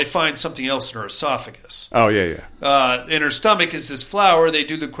 Well, they find something else in her esophagus. Oh, yeah. In her stomach is this flower. They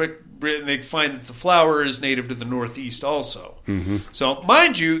do the quick, and they find that the flower is native to the Northeast also. Mm-hmm. So,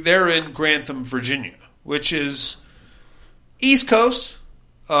 mind you, they're in Grantham, Virginia, which is East Coast,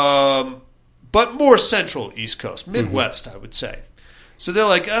 but more central East Coast, Midwest, I would say. So they're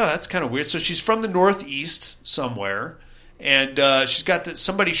like, oh, that's kind of weird. So she's from the Northeast somewhere, and she's got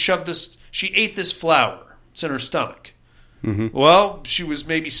somebody shoved this. She ate this flower. It's in her stomach. Mm-hmm. Well, she was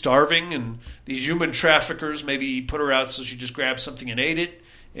maybe starving, and these human traffickers maybe put her out, so she just grabbed something and ate it.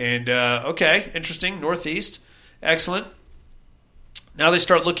 And okay, interesting. Northeast, excellent. Now they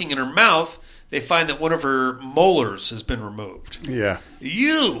start looking in her mouth. They find that one of her molars has been removed. Yeah,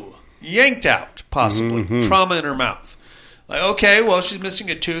 yanked out, possibly trauma in her mouth. Like, okay, well, she's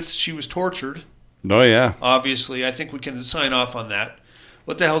missing a tooth. She was tortured. Oh, yeah. Obviously, I think we can sign off on that.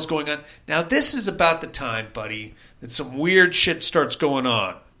 What the hell's going on? Now, this is about the time, buddy, that some weird shit starts going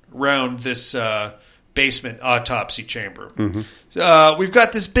on around this basement autopsy chamber. Mm-hmm. We've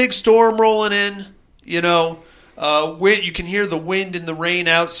got this big storm rolling in, you can hear the wind and the rain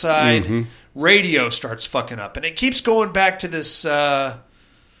outside. Mm-hmm. Radio starts fucking up. And it keeps going back to this,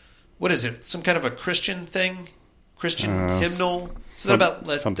 what is it, some kind of a Christian thing? Christian hymnal? Is that about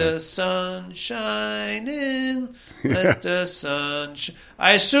let the sun shine in, let the sun shine?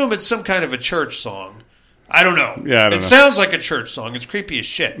 I assume it's some kind of a church song. I don't know. Yeah, it sounds like a church song. It's creepy as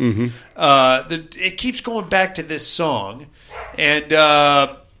shit. Mm-hmm. It keeps going back to this song. And,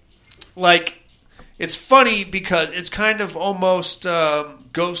 it's funny because it's kind of almost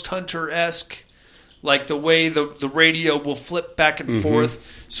Ghost Hunter-esque. like the way the radio will flip back and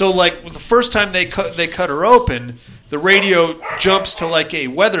forth. So like the first time they cut her open, the radio jumps to like a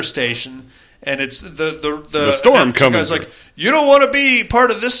weather station, and it's the storm coming. Guy's like, you don't want to be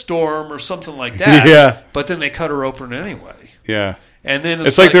part of this storm or something like that. Yeah. But then they cut her open anyway. Yeah. And then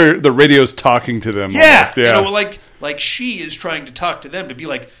it's like the radio's talking to them. Yeah. Almost. Yeah. You know, like she is trying to talk to them to be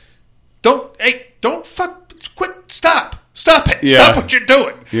like, don't stop it. Yeah. Stop what you're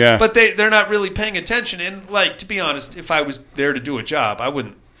doing. Yeah. But they're not really paying attention. And like, to be honest, if I was there to do a job,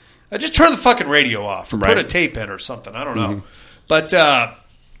 I'd just turn the fucking radio off or put a tape in or something. I don't know. But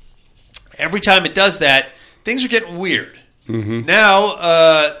every time it does that, things are getting weird.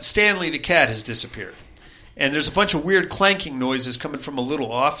 Now, Stanley the cat has disappeared. And there's a bunch of weird clanking noises coming from a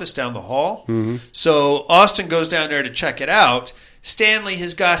little office down the hall. So Austin goes down there to check it out. Stanley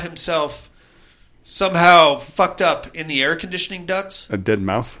has got himself somehow fucked up in the air conditioning ducts. A dead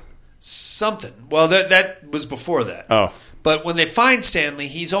mouse? Something. Well, that was before that. Oh. But when they find Stanley,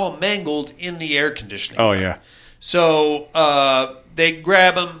 he's all mangled in the air conditioning. Oh, duct. yeah. So they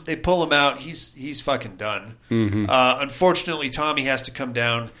grab him, they pull him out. He's fucking done. Unfortunately, Tommy has to come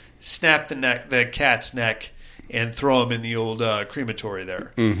down, snap the cat's neck, and throw him in the old crematory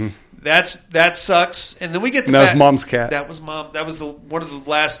there. That sucks. And then we get that was Mom's cat. That was Mom. That was one of the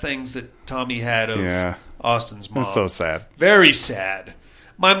last things that Tommy had of Austin's mom. That's so sad. Very sad.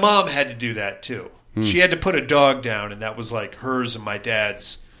 My mom had to do that too. She had to put a dog down, and that was like hers and my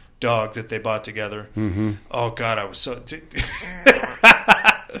dad's dog that they bought together. Oh God, I was so.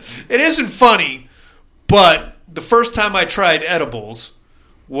 It isn't funny, but the first time I tried edibles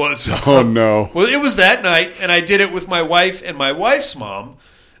was oh no. Well, it was that night, and I did it with my wife and my wife's mom.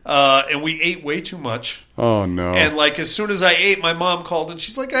 And we ate way too much. Oh no! And like as soon as I ate, my mom called and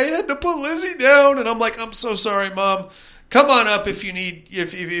she's like, "I had to put Lizzie down," and I'm like, "I'm so sorry, Mom. Come on up if you need,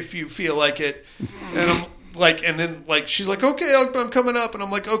 if you feel like it." And I'm like, and then like she's like, "Okay, I'm coming up," and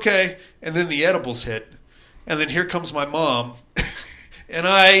I'm like, "Okay." And then the edibles hit, and then here comes my mom, and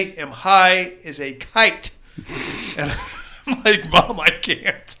I am high as a kite, and I'm like, "Mom, I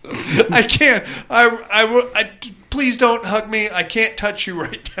can't. I please don't hug me. I can't touch you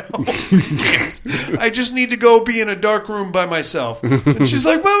right now. I just need to go be in a dark room by myself." And she's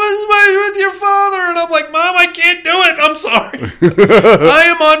like, "Well, this is why you're with your father." And I'm like, "Mom, I can't do it. I'm sorry. I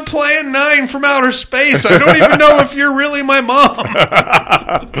am on Plan 9 from outer space. I don't even know if you're really my mom."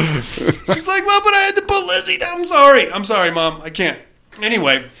 She's like, "Well, but I had to put Lizzie down. I'm sorry, Mom. I can't."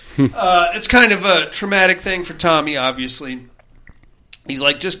 Anyway, it's kind of a traumatic thing for Tommy, obviously. He's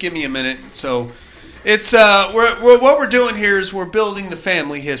like, "Just give me a minute." So it's what we're doing here is we're building the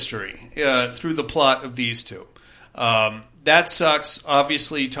family history through the plot of these two. That sucks.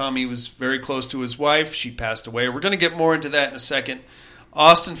 Obviously, Tommy was very close to his wife. She passed away. We're going to get more into that in a second.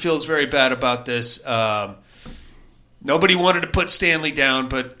 Austin feels very bad about this. Nobody wanted to put Stanley down,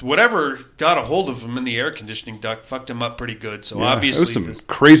 but whatever got a hold of him in the air conditioning duct fucked him up pretty good. So obviously, there was some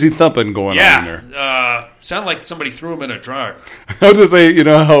crazy thumping going on there. Sounded like somebody threw him in a dryer. I was going to say, you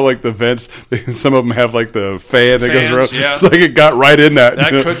know how like the vents, some of them have like the fan that goes around. Yeah. It's like it got right in that.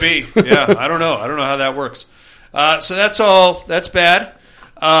 That could be. Yeah, I don't know. I don't know how that works. So that's all. That's bad.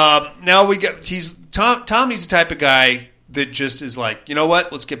 Now we got. Tommy's the type of guy that just is like, you know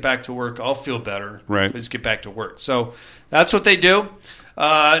what? Let's get back to work. I'll feel better. Right. Let's get back to work. So that's what they do.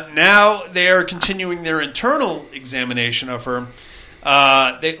 Now they are continuing their internal examination of her.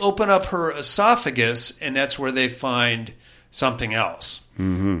 They open up her esophagus, and that's where they find something else.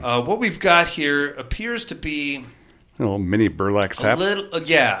 What we've got here appears to be a little mini burlap sack.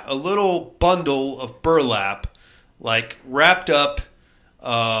 A little bundle of burlap, like wrapped up.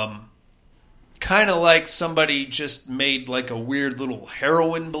 Kind of like somebody just made like a weird little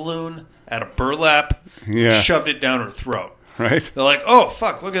heroin balloon out of burlap, shoved it down her throat. Right. They're like, "Oh,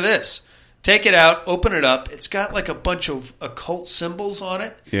 fuck, look at this." Take it out, open it up. It's got like a bunch of occult symbols on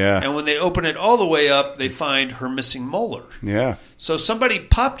it. Yeah. And when they open it all the way up, they find her missing molar. Yeah. So somebody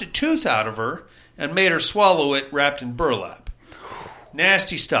popped a tooth out of her and made her swallow it wrapped in burlap.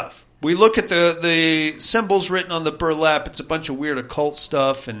 Nasty stuff. We look at the symbols written on the burlap. It's a bunch of weird occult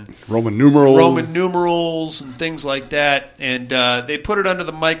stuff and Roman numerals and things like that. And they put it under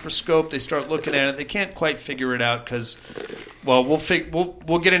the microscope. They start looking at it. They can't quite figure it out because, well,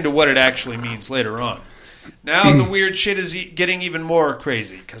 we'll get into what it actually means later on. Now the weird shit is getting even more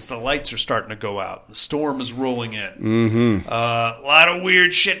crazy because the lights are starting to go out. The storm is rolling in. A lot of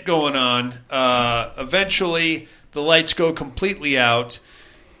weird shit going on. Eventually, the lights go completely out.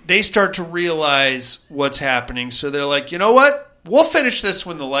 They start to realize what's happening, so they're like, "You know what? We'll finish this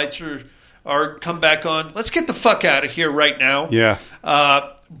when the lights are come back on. Let's get the fuck out of here right now." Yeah.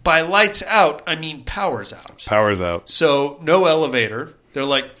 by lights out, I mean power's out. Power's out. So no elevator. They're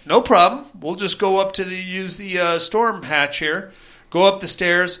like, no problem. We'll just go up to use the storm hatch here. Go up the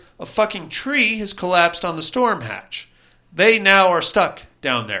stairs. A fucking tree has collapsed on the storm hatch. They now are stuck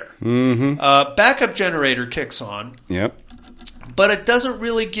down there. Mm-hmm. Backup generator kicks on. Yep. But it doesn't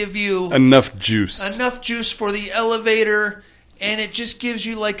really give you enough juice for the elevator, and it just gives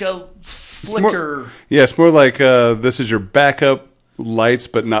you like a flicker. It's more like this is your backup lights,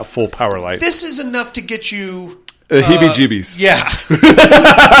 but not full power lights. This is enough to get you heebie-jeebies. Yeah.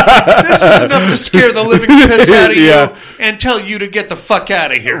 This is enough to scare the living piss out of you and tell you to get the fuck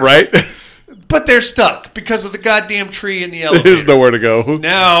out of here. Right? But they're stuck because of the goddamn tree in the elevator. There's nowhere to go.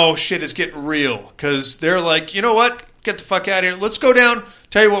 Now shit is getting real because they're like, you know what? Get the fuck out of here. Let's go down.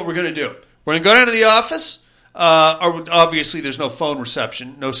 Tell you what we're going to do. We're going to go down to the office. Obviously, there's no phone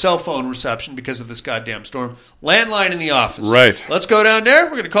reception, no cell phone reception because of this goddamn storm. Landline in the office. Right. Let's go down there.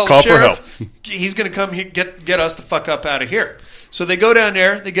 We're going to call the sheriff. For help. He's going to come get us the fuck up out of here. So they go down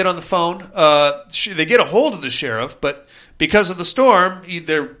there. They get on the phone. They get a hold of the sheriff, but because of the storm,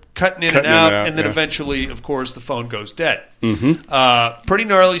 they're cutting in and out, and then eventually, of course, the phone goes dead. Mm-hmm. Pretty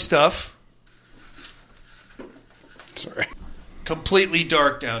gnarly stuff. Sorry. Completely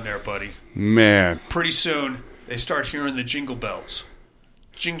dark down there, buddy. Man. Pretty soon, they start hearing the jingle bells.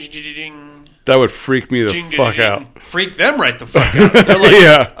 Jing, jing, jing, jing. That would freak me the fuck out. Freak them right the fuck out. They're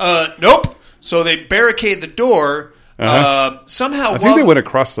like, nope. So they barricade the door. Somehow, I think they went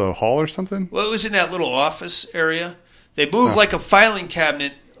across the hall or something. Well, it was in that little office area. They moved like a filing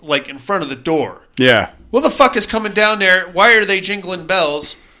cabinet like in front of the door. Yeah. What the fuck is coming down there? Why are they jingling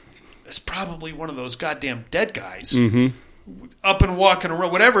bells? It's probably one of those goddamn dead guys. Mm-hmm. Up and walking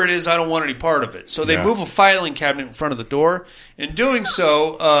around, whatever it is, I don't want any part of it. So they move a filing cabinet in front of the door. In doing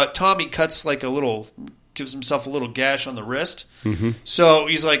so, Tommy cuts gives himself a little gash on the wrist. Mm-hmm. So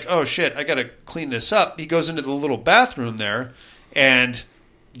he's like, oh shit, I got to clean this up. He goes into the little bathroom there and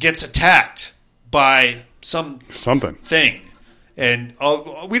gets attacked by something. And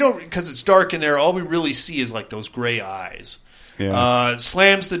we don't, because it's dark in there, all we really see is like those gray eyes. Yeah.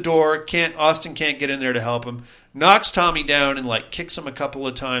 Slams the door. Austin can't get in there to help him. Knocks Tommy down and like kicks him a couple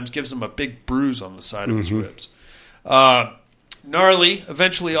of times. Gives him a big bruise on the side of his ribs. Gnarly.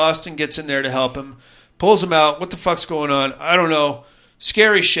 Eventually, Austin gets in there to help him. Pulls him out. What the fuck's going on? I don't know.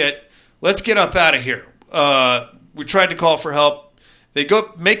 Scary shit. Let's get up out of here. We tried to call for help. They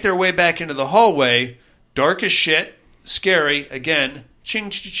make their way back into the hallway. Dark as shit. Scary. Again.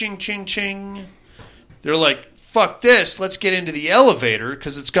 Ching, ching, ching, ching. They're like, fuck this. Let's get into the elevator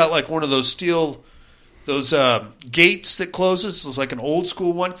because it's got like one of those steel, gates that closes. It's like an old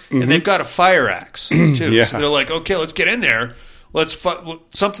school one. Mm-hmm. And they've got a fire axe too. Yeah. So they're like, okay, let's get in there.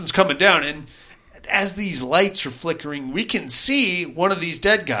 Something's coming down. And as these lights are flickering, we can see one of these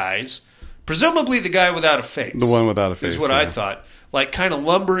dead guys, presumably the guy without a face. The one without a face. Is what I thought. Like kind of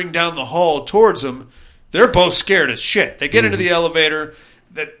lumbering down the hall towards him. They're both scared as shit. They get into the elevator.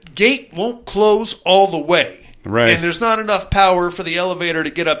 The gate won't close all the way. Right. And there's not enough power for the elevator to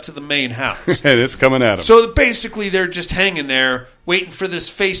get up to the main house. And it's coming at them. So basically they're just hanging there waiting for this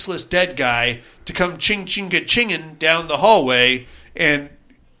faceless dead guy to come ching-ching-chinging down the hallway and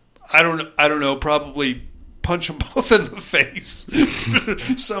I don't know, probably punch them both in the face.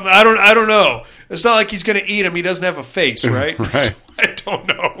 I don't know. It's not like he's going to eat him. He doesn't have a face, right? Right. So I don't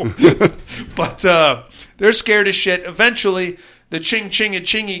know. But they're scared as shit. Eventually, the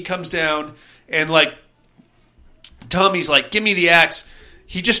ching-ching-a-chingy comes down and like Tommy's like, give me the axe.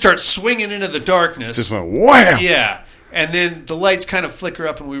 He just starts swinging into the darkness. Just went wham! Yeah. And then the lights kind of flicker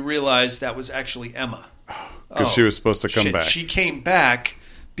up and we realize that was actually Emma. Because she was supposed to come back. She came back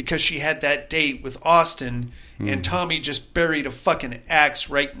because she had that date with Austin and Tommy just buried a fucking axe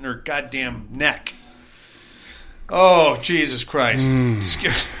right in her goddamn neck. Oh, Jesus Christ.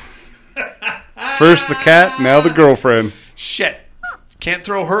 First the cat, now the girlfriend. Shit. Can't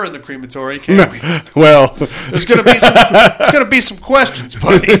throw her in the crematory, can we? Well, there's going to be some questions,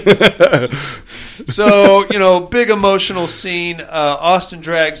 buddy. So, big emotional scene. Austin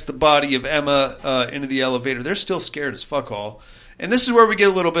drags the body of Emma into the elevator. They're still scared as fuck all. And this is where we get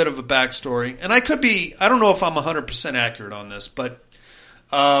a little bit of a backstory. And I don't know if I'm 100% accurate on this, but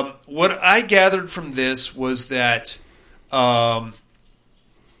what I gathered from this was that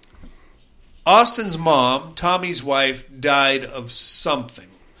Austin's mom, Tommy's wife, died of something.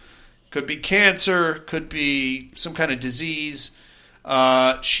 Could be cancer, could be some kind of disease.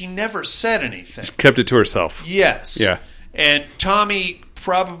 She never said anything. She kept it to herself. Yes. Yeah. And Tommy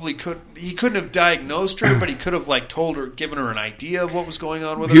probably couldn't have diagnosed her, but he could have like told her, given her an idea of what was going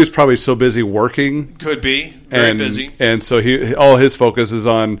on with her. He was probably so busy working. Could be very busy, and so all his focus is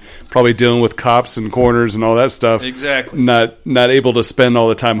on probably dealing with cops and coroners and all that stuff. Exactly. Not able to spend all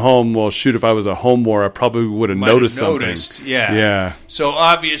the time home. Well, shoot, if I was at home more, I probably would have noticed something. Yeah. So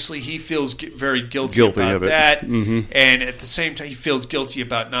obviously he feels very guilty about that, and at the same time he feels guilty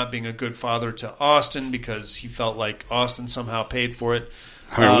about not being a good father to Austin because he felt like Austin somehow paid for it.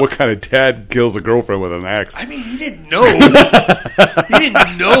 I mean, what kind of dad kills a girlfriend with an axe? I mean, he didn't know. He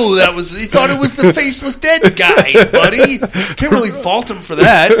didn't know that was... He thought it was the faceless dead guy, buddy. Can't really fault him for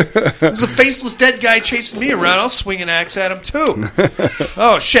that. It was a faceless dead guy chasing me around. I'll swing an axe at him, too.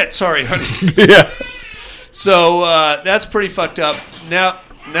 Oh, shit. Sorry, honey. Yeah. So, that's pretty fucked up. Now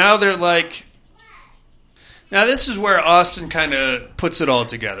they're like... Now, this is where Austin kind of puts it all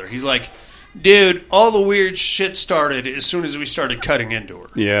together. He's like... Dude, all the weird shit started as soon as we started cutting into her.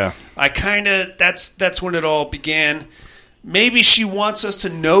 Yeah. That's when it all began. Maybe she wants us to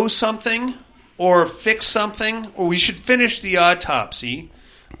know something or fix something, or we should finish the autopsy,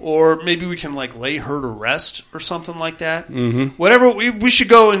 or maybe we can like lay her to rest or something like that. Mm-hmm. Whatever, we should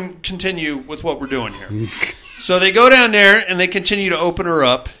go and continue with what we're doing here. So they go down there and they continue to open her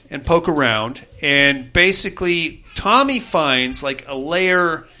up and poke around, and basically Tommy finds like a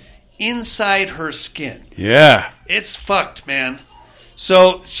layer inside her skin. Yeah. It's fucked, man.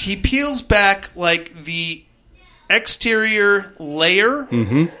 So he peels back like the exterior layer,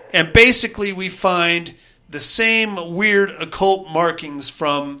 and basically we find the same weird occult markings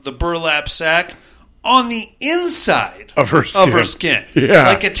from the burlap sack on the inside of her skin. Yeah.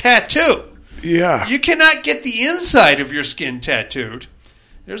 Like a tattoo. Yeah. You cannot get the inside of your skin tattooed.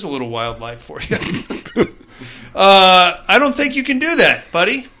 There's a little wildlife for you. I don't think you can do that,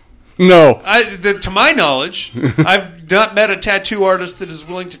 buddy. No. To my knowledge, I've not met a tattoo artist that is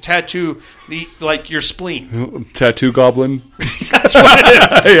willing to tattoo your spleen. Tattoo goblin? That's what it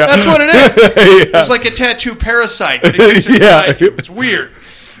is. Yeah. That's what it is. Yeah. It's like a tattoo parasite that gets inside you. It's weird.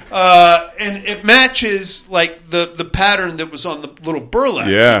 And it matches like the pattern that was on the little burlap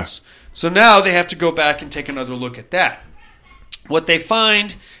piece. So now they have to go back and take another look at that. What they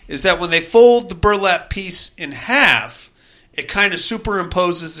find is that when they fold the burlap piece in half, it kind of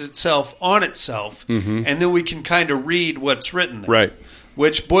superimposes itself on itself, and then we can kind of read what's written there. Right.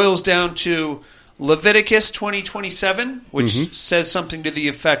 Which boils down to Leviticus 20:27, which says something to the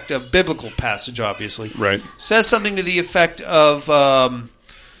effect of, biblical passage, obviously. Right. Says something to the effect of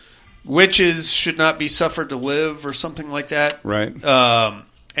witches should not be suffered to live, or something like that. Right.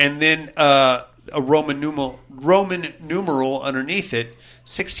 And then a Roman numeral underneath it,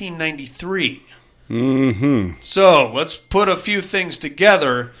 1693. Mm-hmm. So let's put a few things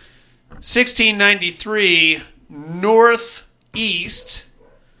together. 1693, northeast,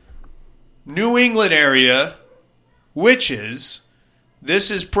 New England area, witches.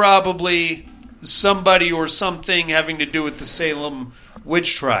 This is probably somebody or something having to do with the Salem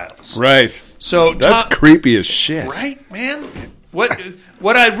witch trials. Right. So that's creepy as shit. Right, man?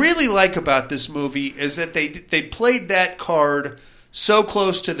 What I really like about this movie is that they played that card so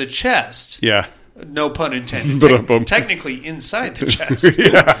close to the chest. Yeah. No pun intended. Technically inside the chest.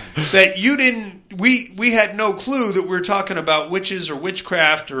 That you didn't... We had no clue that we were talking about witches or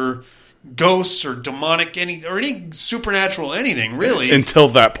witchcraft or ghosts or demonic or any supernatural anything, really. Until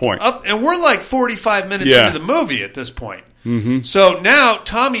that point. And we're like 45 minutes into the movie at this point. Mm-hmm. So now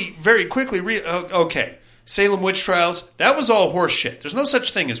Tommy very quickly... okay, Salem witch trials, that was all horse shit. There's no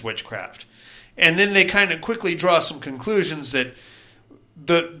such thing as witchcraft. And then they kind of quickly draw some conclusions that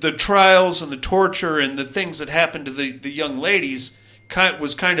the trials and the torture and the things that happened to the young ladies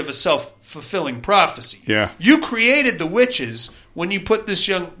was kind of a self-fulfilling prophecy. Yeah. You created the witches when you put this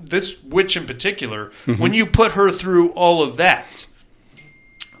witch in particular, when you put her through all of that.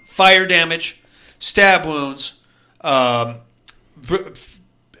 Fire damage, stab wounds,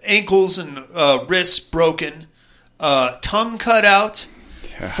 ankles and wrists broken, tongue cut out,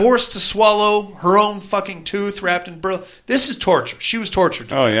 forced to swallow her own fucking tooth wrapped in burlap. This is torture. She was tortured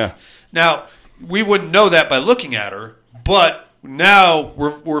to death. Yeah. Now, we wouldn't know that by looking at her, but now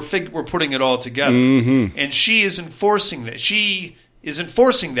we're putting it all together. Mm-hmm. And she is enforcing that. She is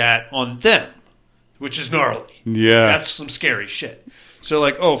enforcing that on them, which is gnarly. Yeah. That's some scary shit. So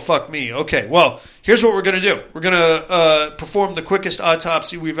like, oh, fuck me. Okay, well, here's what we're going to do. We're going to perform the quickest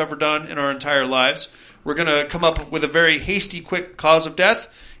autopsy we've ever done in our entire lives. We're going to come up with a very hasty, quick cause of death,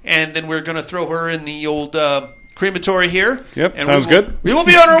 and then we're going to throw her in the old crematory here. Yep, and sounds good. We will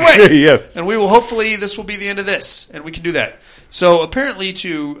be on our way. Yes. And we will hopefully, this will be the end of this, and we can do that. So apparently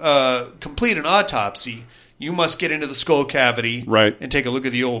to complete an autopsy, you must get into the skull cavity and take a look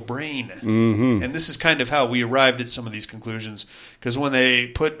at the old brain. Mm-hmm. And this is kind of how we arrived at some of these conclusions, because when they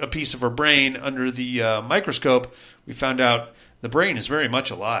put a piece of her brain under the microscope, we found out the brain is very much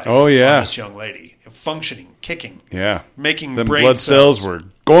alive. Oh, yeah. On this young lady. Functioning, kicking. Yeah. Making the brain blood cells were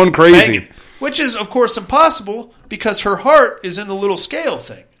going crazy. Banging, which is, of course, impossible because her heart is in the little scale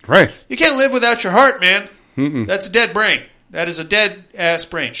thing. Right. You can't live without your heart, man. Mm-mm. That's a dead brain. That is a dead-ass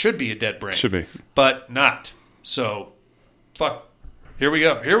brain. Should be a dead brain. Should be. But not. So, fuck. Here we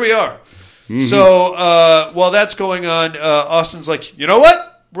go. Here we are. Mm-hmm. So, while that's going on, Austin's like, you know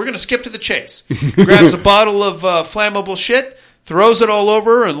what? We're going to skip to the chase. Grabs a bottle of flammable shit, throws it all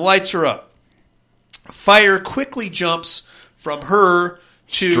over, and lights her up. Fire quickly jumps from her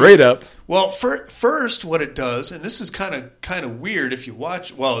to... Straight up. Well, first, what it does, and this is kind of weird if you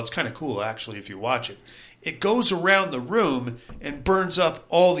watch... Well, it's kind of cool, actually, if you watch it. It goes around the room and burns up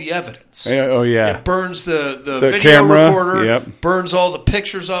all the evidence. Oh, yeah. It burns the video camera, recorder, burns all the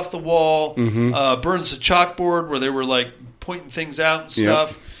pictures off the wall, burns the chalkboard where they were, like, pointing things out and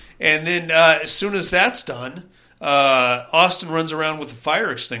stuff. And then as soon as that's done, Austin runs around with the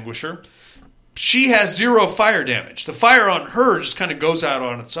fire extinguisher. She has 0 fire damage. The fire on her just kind of goes out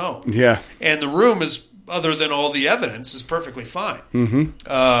on its own. Yeah. And the room is, other than all the evidence, is perfectly fine.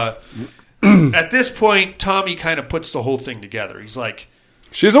 Mm-hmm. At this point, Tommy kind of puts the whole thing together. He's like,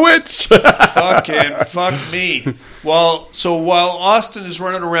 she's a witch. Fuck me. While Austin is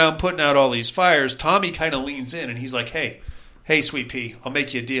running around putting out all these fires, Tommy kind of leans in and he's like, hey, sweet pea, I'll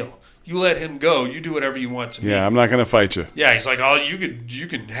make you a deal. You let him go. You do whatever you want to me. Yeah, I'm not going to fight you. Yeah, he's like, oh, you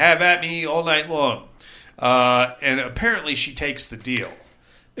can have at me all night long. And apparently she takes the deal.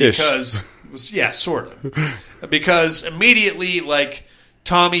 Because, yeah, sort of. Because immediately, like,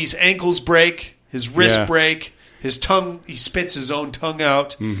 Tommy's ankles break, his wrists break, his tongue, he spits his own tongue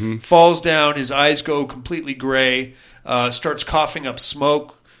out, falls down, his eyes go completely gray, starts coughing up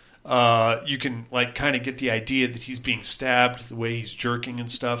smoke. You can like kind of get the idea that he's being stabbed, the way he's jerking and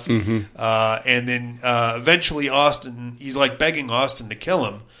stuff. And then eventually Austin, he's like begging Austin to kill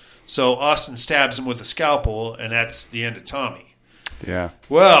him. So Austin stabs him with a scalpel, and that's the end of Tommy. Yeah.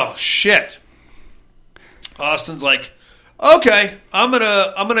 Well, shit. Austin's like, okay, I'm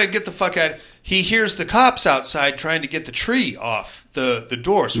gonna get the fuck out. He hears the cops outside trying to get the tree off the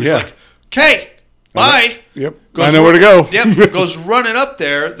door. So he's like, okay, bye. Yep. I know where to go. Yep. Goes running up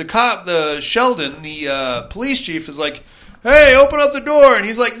there. The Sheldon, the police chief, is like, hey, open up the door. And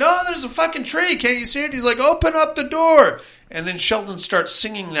he's like, no, there's a fucking tree. Can't you see it? He's like, open up the door. And then Sheldon starts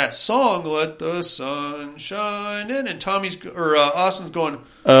singing that song, "Let the Sun Shine In," and Austin's going,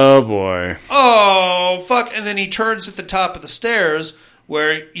 "Oh boy, oh fuck!" And then he turns at the top of the stairs,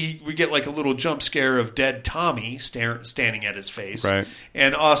 where we get like a little jump scare of dead Tommy standing at his face, right?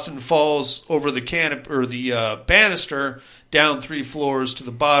 And Austin falls over the canopy or the banister down 3 floors to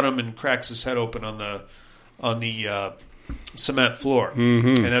the bottom and cracks his head open on the cement floor,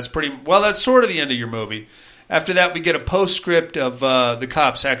 and that's that's sort of the end of your movie. After that, we get a postscript of the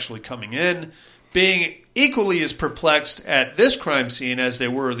cops actually coming in, being equally as perplexed at this crime scene as they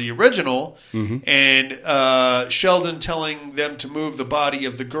were the original, and Sheldon telling them to move the body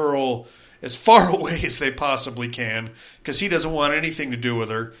of the girl as far away as they possibly can, because he doesn't want anything to do with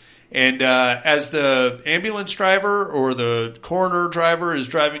her. And as the ambulance driver or the coroner driver is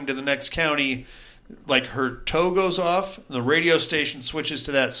driving to the next county, like her toe goes off, and the radio station switches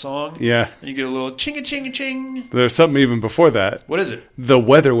to that song. Yeah. And you get a little ching-a-ching-a-ching. There's something even before that. What is it? The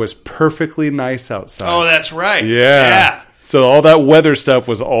weather was perfectly nice outside. Oh, that's right. Yeah. So all that weather stuff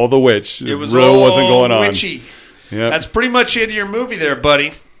was all the witch. It was really all wasn't going on. witchy. Yep. That's pretty much the end of your movie there,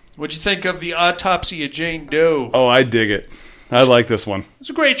 buddy. What'd you think of the Autopsy of Jane Doe? Oh, I dig it. I like this one. It's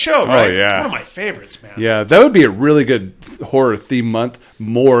a great show, right? Oh, yeah. It's one of my favorites, man. Yeah, that would be a really good horror theme month.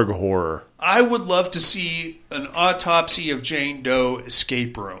 Morgue horror. I would love to see an Autopsy of Jane Doe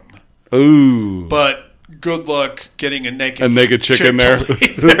escape room. Ooh. But good luck getting a naked chick in there.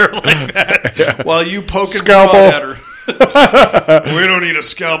 there like that yeah. While you poking scalpel at her. We don't need a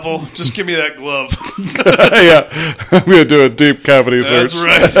scalpel. Just give me that glove. Yeah. I'm going to do a deep cavity search. That's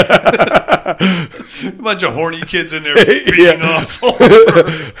right. A bunch of horny kids in there beating off all over.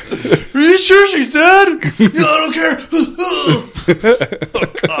 Are you sure she's dead? Yeah, I don't care. Oh,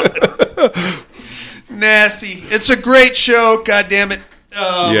 God. Nasty. It's a great show. God damn it.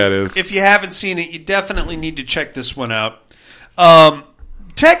 Yeah, it is. If you haven't seen it, you definitely need to check this one out.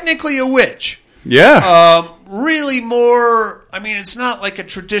 Technically a witch. Yeah. Really more, I mean, it's not like a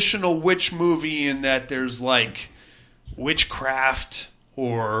traditional witch movie in that there's like witchcraft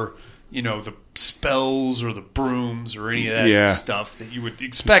or, you know, the spells or the brooms or any of that stuff that you would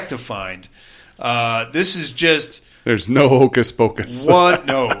expect to find. This is just... There's no hocus pocus.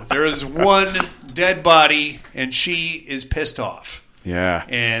 There is one dead body, and she is pissed off. Yeah.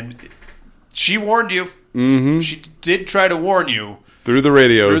 And she warned you. Mm-hmm. She did try to warn you. Through the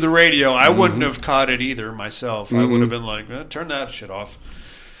radio. I wouldn't have caught it either myself. I would have been like, turn that shit off.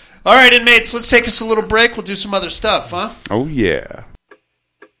 All right, inmates, let's take us a little break. We'll do some other stuff, huh? Oh, yeah.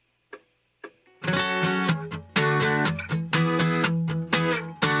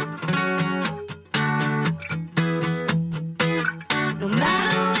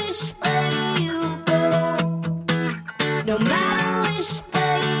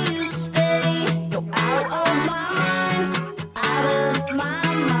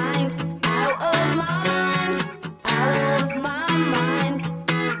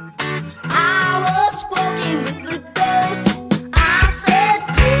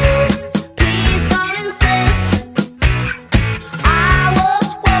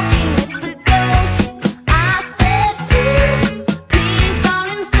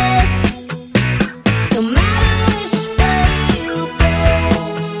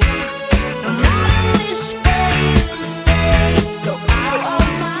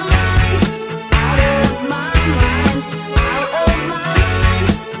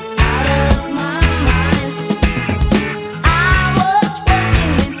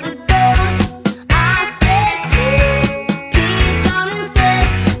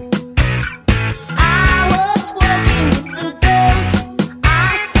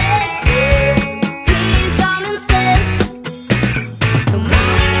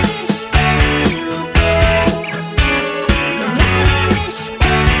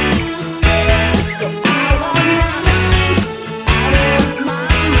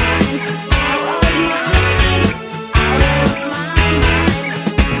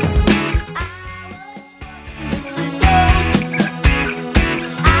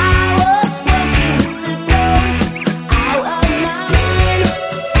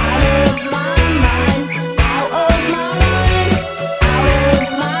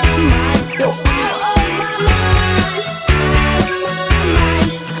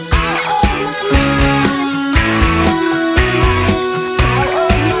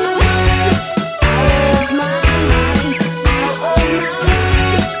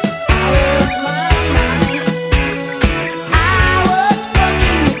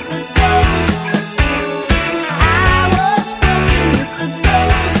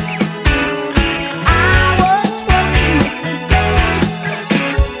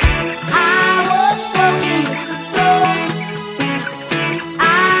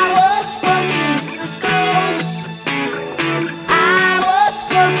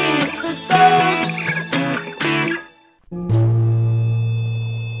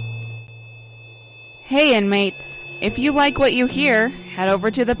 Hey inmates, if you like what you hear, head over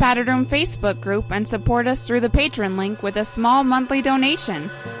to the Padded Room Facebook group and support us through the Patreon link with a small monthly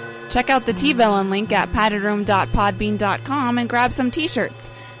donation. Check out the T-Villain link at paddedroom.podbean.com and grab some t-shirts.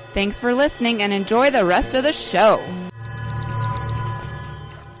 Thanks for listening and enjoy the rest of the show.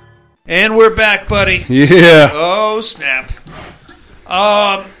 And we're back, buddy. Yeah. Oh, snap.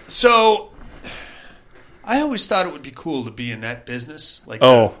 So I always thought it would be cool to be in that business.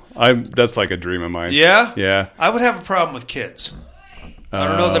 That's like a dream of mine. Yeah? Yeah. I would have a problem with kids. I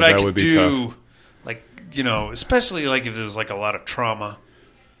don't know that I could do, tough. especially if there's a lot of trauma.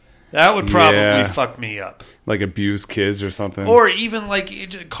 That would probably fuck me up. Like abused kids or something. Or even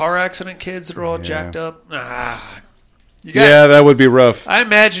car accident kids that are all jacked up. That would be rough. I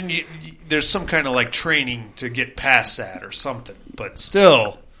imagine there's some kind of training to get past that or something. But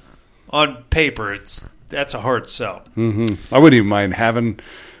still, on paper, that's a hard sell. Mm-hmm. I wouldn't even mind having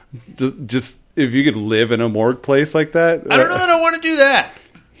just if you could live in a morgue place like that. I don't know that I want to do that.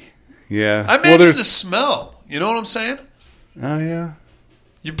 Yeah. I imagine the smell. You know what I'm saying? Oh, yeah.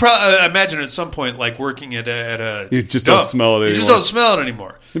 You probably imagine at some point, working at a you just don't smell it anymore. You just don't smell it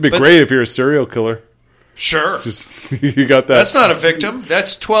anymore. It'd be great if you're a serial killer. Sure. Just you got that. That's not a victim.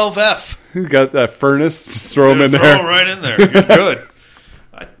 That's 12F. You got that furnace. Just throw them in there. Throw them right in there. You're good.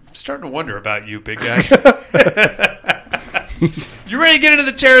 I'm starting to wonder about you, big guy. You ready to get into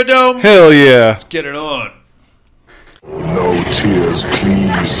the Terradome? Hell yeah. Let's get it on. No tears,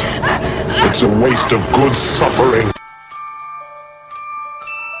 please. It's a waste of good suffering.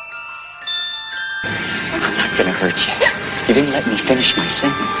 I'm not gonna hurt you. You didn't let me finish my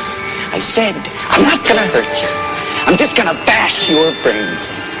sentence. I said, I'm not gonna hurt you. I'm just gonna bash your brains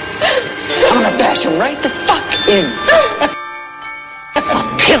in. I'm gonna bash them right the fuck in.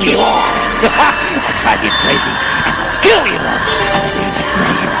 I'll kill you all. I'll drive you crazy. I'll kill you all. I'll be the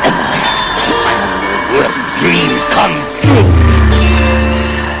greatest ever. My worst dream come true.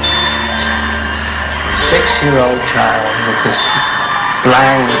 6-year-old child with this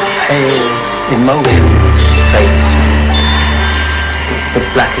blank, pale, emotionless face, with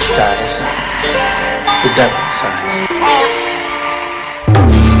blackish eyes, the devil's eyes.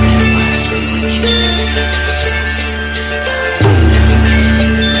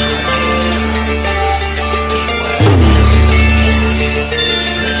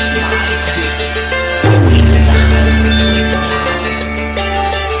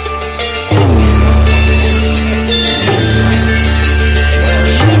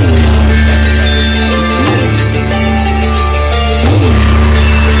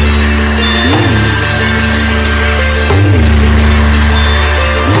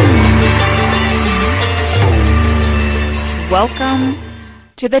 Welcome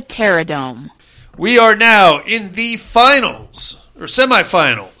to the Terradome. We are now in the finals, or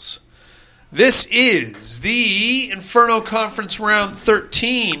semifinals. This is the Inferno Conference Round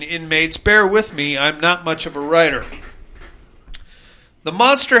 13, inmates. Bear with me, I'm not much of a writer. The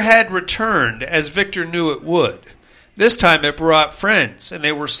monster had returned, as Victor knew it would. This time it brought friends, and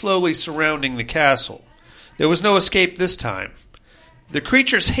they were slowly surrounding the castle. There was no escape this time. The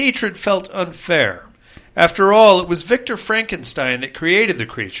creature's hatred felt unfair. After all, it was Victor Frankenstein that created the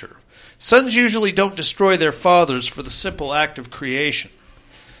creature. Sons usually don't destroy their fathers for the simple act of creation.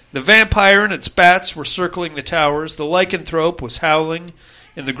 The vampire and its bats were circling the towers. The lycanthrope was howling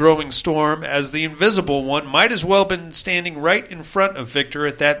in the growing storm, as the invisible one might as well have been standing right in front of Victor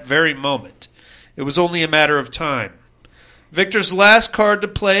at that very moment. It was only a matter of time. Victor's last card to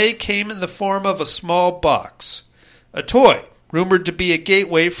play came in the form of a small box. A toy, rumored to be a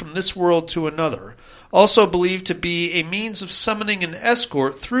gateway from this world to another, also believed to be a means of summoning an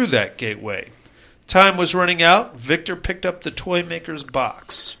escort through that gateway. Time was running out. Victor picked up the toy maker's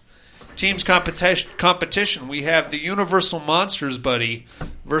box. Team's competition, we have the Universal Monsters, buddy,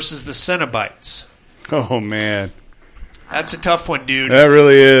 versus the Cenobites. Oh, man. That's a tough one, dude. That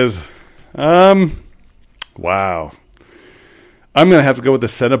really is. Wow. I'm going to have to go with the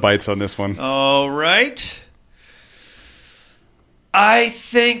Cenobites on this one. All right. I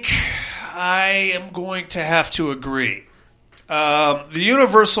think I am going to have to agree. The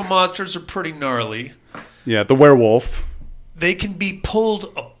Universal Monsters are pretty gnarly. Yeah, the werewolf. They can be pulled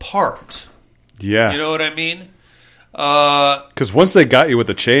apart. Yeah. You know what I mean? Because once they got you with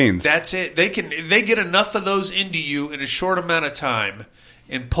the chains. That's it. They get enough of those into you in a short amount of time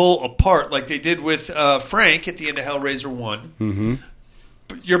and pull apart like they did with Frank at the end of Hellraiser 1. Mm-hmm.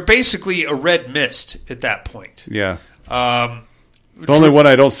 You're basically a red mist at that point. Yeah. The only one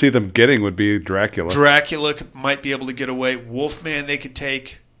I don't see them getting would be Dracula. Dracula might be able to get away. Wolfman they could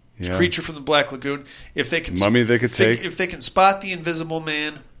take. Yeah. Creature from the Black Lagoon. If they can, Mummy they could take. If they can spot the Invisible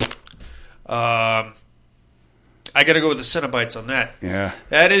Man, I got to go with the Cenobites on that. Yeah.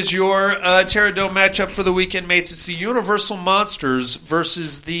 That is your Terradome matchup for the weekend, mates. It's the Universal Monsters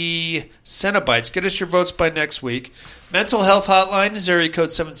versus the Cenobites. Get us your votes by next week. Mental Health Hotline is area code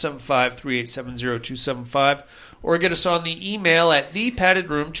 775-387-0275. Or get us on the email at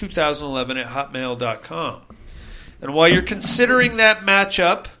thepaddedroom2011@hotmail.com. And while you're considering that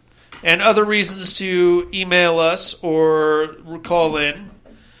matchup and other reasons to email us or call in,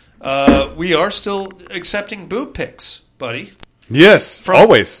 we are still accepting boob pics, buddy. Yes,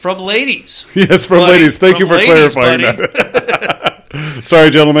 always. From ladies. Yes, from buddy. ladies. Thank you for clarifying buddy. that. Sorry,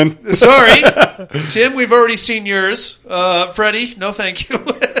 gentlemen. Sorry. Tim, we've already seen yours. Freddie, no thank you.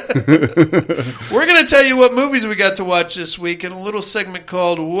 We're going to tell you what movies we got to watch this week in a little segment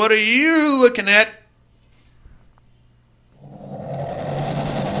called What Are You Looking At?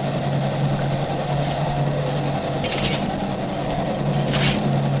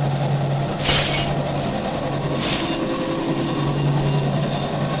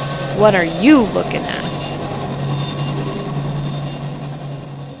 What are you looking at?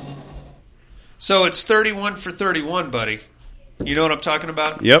 So it's 31 for 31, buddy. You know what I'm talking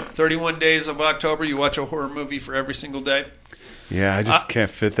about? Yep. 31 days of October, you watch a horror movie for every single day. Yeah, I just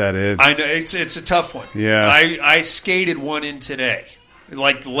can't fit that in. I know, it's a tough one. Yeah. I skated one in today,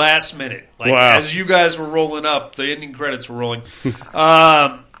 like last minute. Like wow. As you guys were rolling up, the ending credits were rolling.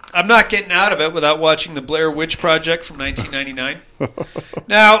 I'm not getting out of it without watching the Blair Witch Project from 1999.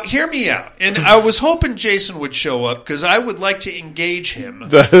 Now, hear me out. And I was hoping Jason would show up because I would like to engage him.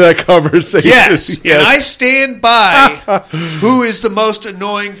 That conversation. Yes. And I stand by who is the most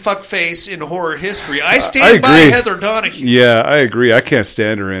annoying fuckface in horror history. I stand by Heather Donahue. Yeah, I agree. I can't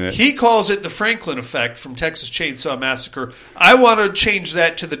stand her in it. He calls it the Franklin effect from Texas Chainsaw Massacre. I want to change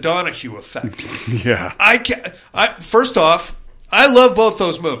that to the Donahue effect. Yeah. First off, I love both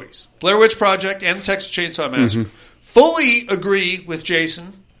those movies, Blair Witch Project and the Texas Chainsaw Massacre. Mm-hmm. Fully agree with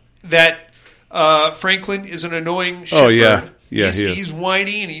Jason that Franklin is an annoying shitbird. Oh, yeah. Yeah, he's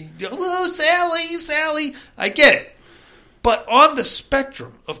whiny and hello, Sally. I get it. But on the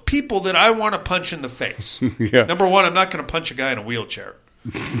spectrum of people that I want to punch in the face, number one, I'm not going to punch a guy in a wheelchair.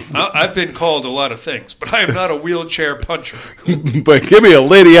 I've been called a lot of things, but I am not a wheelchair puncher. But give me a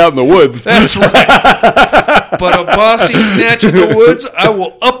lady out in the woods. That's right. But a bossy snatch in the woods, I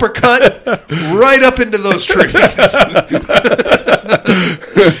will uppercut right up into those trees.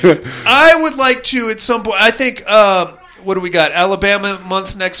 I would like to, at some point, I think, what do we got? Alabama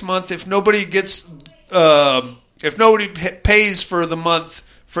month next month. If nobody gets... if nobody pays for the month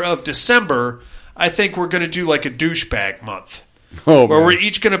of December, I think we're going to do like a douchebag month. Where we're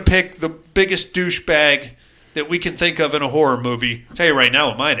each going to pick the biggest douchebag that we can think of in a horror movie. I'll tell you right now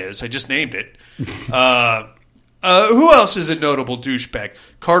what mine is. I just named it. Who else is a notable douchebag?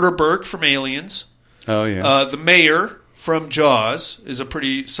 Carter Burke from Aliens. Oh, yeah. The mayor from Jaws is a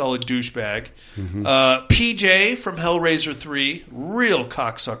pretty solid douchebag. Mm-hmm. PJ from Hellraiser 3, real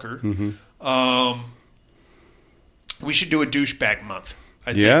cocksucker. Mm-hmm. We should do a douchebag month,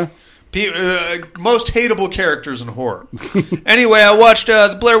 I think. Yeah? Most hateable characters in horror. Anyway, I watched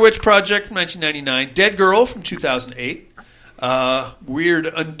The Blair Witch Project from 1999, Dead Girl from 2008, weird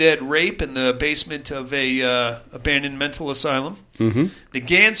undead rape in the basement of a abandoned mental asylum, The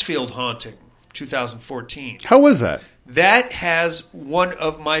Gansfield Haunting, 2014. How was that? That has one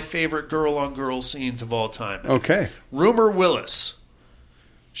of my favorite girl-on-girl scenes of all time. Okay. Rumor Willis.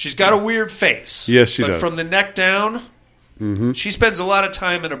 She's got a weird face. Yes, she does. But from the neck down... She spends a lot of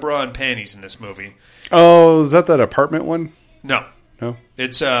time in a bra and panties in this movie. Oh, is that apartment one? No. No?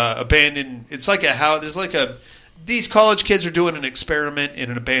 It's abandoned. It's like a house. There's like these college kids are doing an experiment in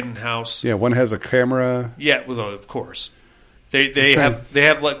an abandoned house. Yeah, one has a camera. Yeah, well, of course. They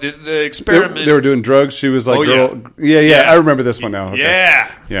have like the experiment. They were doing drugs. She was like, yeah. I remember this one now. Okay.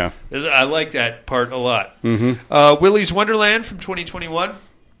 Yeah. I like that part a lot. Willy's Wonderland from 2021.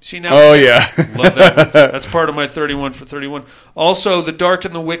 Seen that one? Yeah. Love that one. That's part of my 31 for 31. Also, The Dark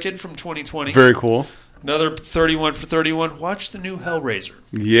and the Wicked from 2020. Very cool. Another 31 for 31. Watch the new Hellraiser.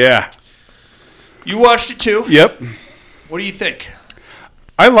 Yeah. You watched it too? Yep. What do you think?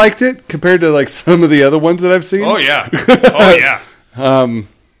 I liked it compared to like some of the other ones that I've seen. Oh, yeah. Oh, yeah.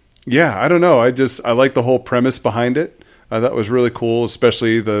 Yeah, I don't know. I like the whole premise behind it. I thought it was really cool,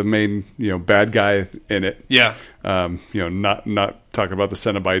 especially the main, bad guy in it. Yeah. Not talking about the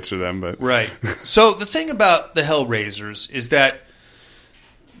Cenobites or them, but right. So the thing about the Hellraisers is that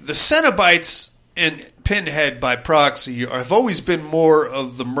the Cenobites and Pinhead by proxy have always been more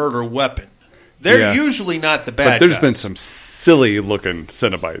of the murder weapon. They're usually not the bad guys. But there's been some silly looking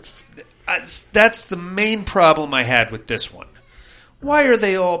Cenobites. That's the main problem I had with this one. Why are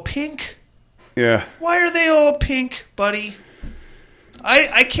they all pink? Yeah. Why are they all pink, buddy?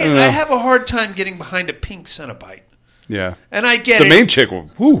 I can't. I have a hard time getting behind a pink Cenobite. Yeah. And I get it. The main chick.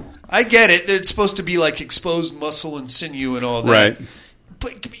 Whoo. I get it. It's supposed to be like exposed muscle and sinew and all that. Right.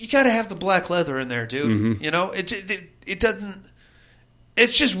 But you got to have the black leather in there, dude. It doesn't.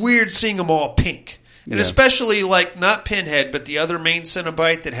 It's just weird seeing them all pink, and especially like not Pinhead, but the other main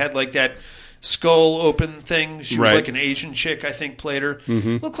Cenobite that had like that skull open thing. She was like an Asian chick, I think, played her.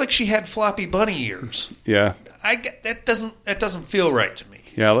 Looked like she had floppy bunny ears. Yeah. That doesn't feel right to me.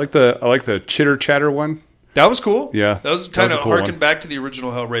 Yeah, I like the chitter chatter one. That was cool. Yeah. That was kind of harkened back to the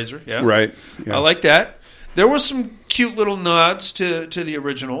original Hellraiser. Yeah. Right. Yeah. I like that. There was some cute little nods to the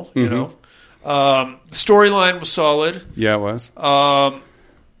original, you know. The storyline was solid. Yeah, it was. I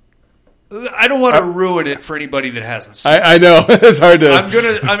don't want to ruin it for anybody that hasn't seen it. I know. It's hard to...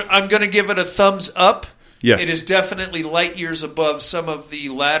 I'm gonna give it a thumbs up. Yes. It is definitely light years above some of the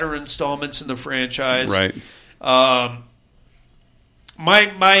latter installments in the franchise. Right.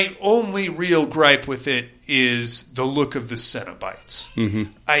 My only real gripe with it is the look of the Cenobites.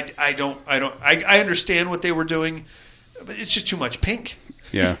 I understand what they were doing, but it's just too much pink.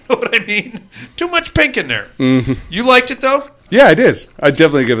 Yeah. You know what I mean? Too much pink in there. You liked it, though? Yeah, I did. I'd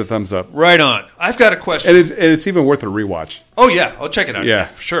definitely give it a thumbs up. Right on. I've got a question. And it's even worth a rewatch. Oh, yeah. I'll check it out. Yeah.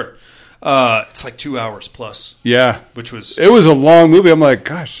 For sure. It's like 2 hours plus. Yeah. Which was... It was a long movie. I'm like,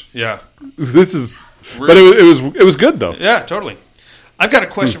 gosh. Yeah. This is... Really? But it was good, though. Yeah, totally. I've got a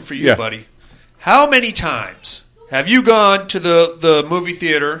question for you, buddy. How many times have you gone to the movie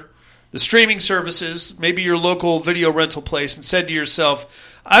theater, the streaming services, maybe your local video rental place, and said to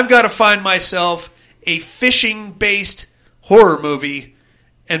yourself, I've got to find myself a fishing-based horror movie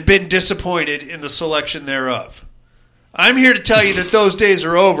and been disappointed in the selection thereof? I'm here to tell you that those days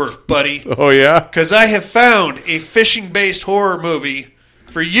are over, buddy. Oh, yeah? Because I have found a fishing-based horror movie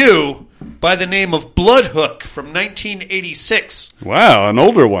for you by the name of Bloodhook from 1986. Wow, an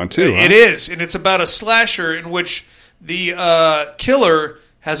older one, too. It is, and it's about a slasher in which the killer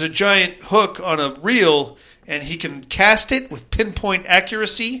has a giant hook on a reel, and he can cast it with pinpoint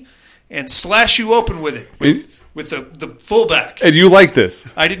accuracy and slash you open with it, with the fullback. And you like this?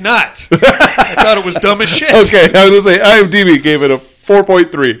 I did not. I thought it was dumb as shit. Okay, I was going to say, IMDb gave it a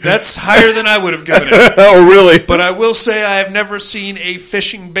 4.3. That's higher than I would have given it. Oh, really? But I will say I have never seen a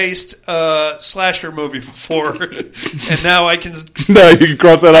fishing-based slasher movie before, and now I can... Now you can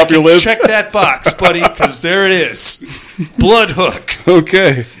cross that off your list. Check that box, buddy, because there it is. Bloodhook.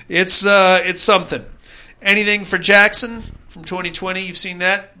 Okay. It's something. Anything for Jackson from 2020? You've seen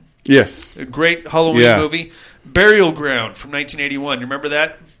that? Yes. A great Halloween movie. Burial Ground from 1981. You remember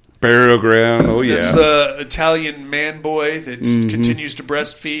that? Burial Ground. Oh, yeah. It's the Italian man boy that continues to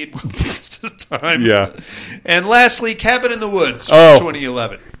breastfeed past his time. Yeah. And lastly, Cabin in the Woods from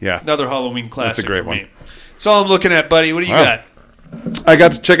 2011. Yeah. Another Halloween classic. That's a great for one. me. That's all I'm looking at, buddy. What do you got? I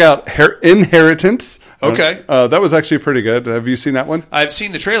got to check out Inheritance. Okay. That was actually pretty good. Have you seen that one? I've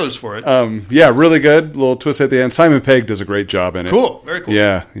seen the trailers for it. Yeah, really good. Little twist at the end. Simon Pegg does a great job in it. Cool. Very cool.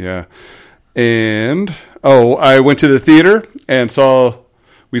 Yeah, yeah. And, I went to the theater and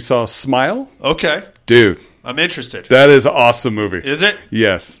we saw Smile. Okay. Dude. I'm interested. That is an awesome movie. Is it?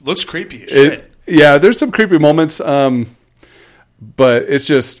 Yes. Looks creepy as shit. Yeah, there's some creepy moments, but it's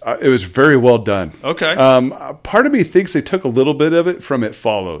just, it was very well done. Okay. Part of me thinks they took a little bit of it from It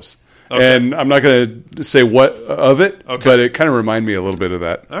Follows. Okay. And I'm not going to say what of it, but it kind of reminded me a little bit of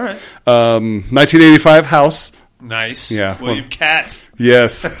that. All right. 1985 House. Nice. Yeah. William Catt.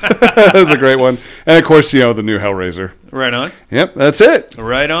 Yes. That was a great one. And, of course, the new Hellraiser. Right on. Yep, that's it.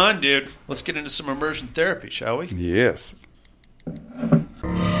 Right on, dude. Let's get into some immersion therapy, shall we? Yes.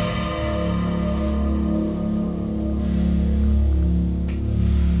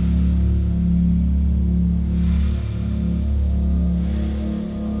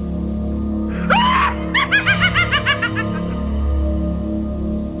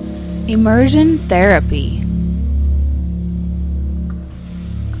 Immersion therapy.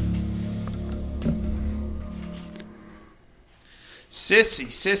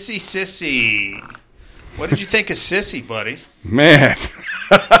 Sissy. What did you think of Sissy, buddy? Man.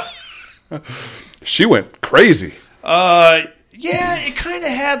 She went crazy. Yeah, it kind of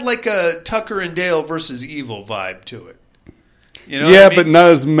had like a Tucker and Dale versus Evil vibe to it. You know yeah, what I mean? but not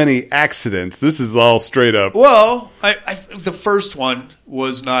as many accidents. This is all straight up. Well, the first one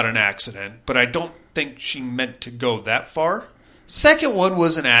was not an accident, but I don't think she meant to go that far. Second one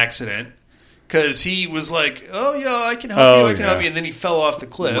was an accident because he was like, "Oh yeah, I can help you, I can help you," and then he fell off the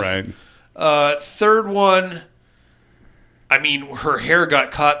cliff. Right. Third one, I mean, her hair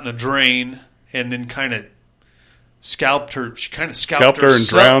got caught in the drain, and then kind of scalped her. She kind of scalped her and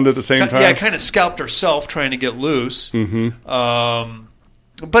drowned at the same time. Yeah, kind of scalped herself trying to get loose. Mm-hmm.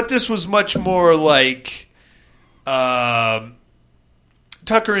 But this was much more like Tucker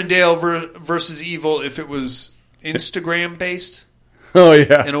and Dale versus Evil if it was Instagram based. Oh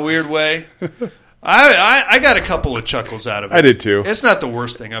yeah, in a weird way. I got a couple of chuckles out of it. I did too. It's not the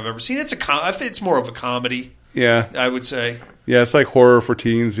worst thing I've ever seen. It's more of a comedy. Yeah, I would say. Yeah, it's like horror for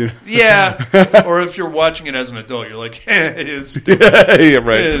teens. You know? Yeah, or if you're watching it as an adult, you're like, it is. Yeah,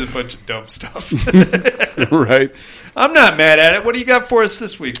 right. It is a bunch of dumb stuff. Right. I'm not mad at it. What do you got for us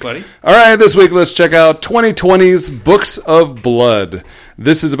this week, buddy? All right, this week let's check out 2020's Books of Blood.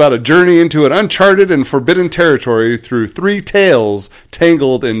 This is about a journey into an uncharted and forbidden territory through 3 tales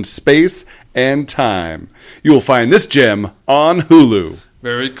tangled in space and time. You will find this gem on Hulu.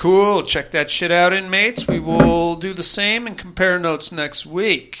 Very cool. Check that shit out, inmates. We will do the same and compare notes next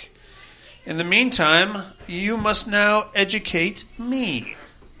week. In the meantime, you must now educate me.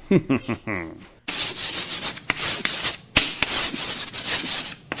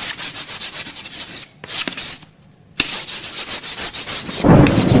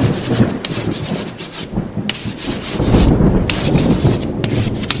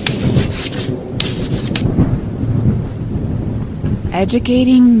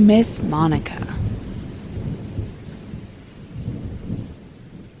 Educating Miss Monica.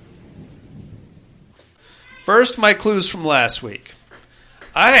 First, my clues from last week.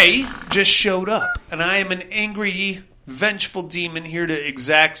 I just showed up, and I am an angry, vengeful demon here to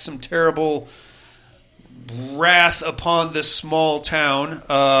exact some terrible wrath upon this small town.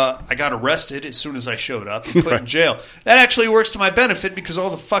 I got arrested as soon as I showed up and put in jail. That actually works to my benefit because all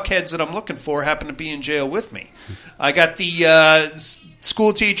the fuckheads that I'm looking for happen to be in jail with me. I got the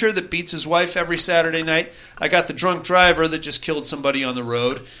school teacher that beats his wife every Saturday night. I got the drunk driver that just killed somebody on the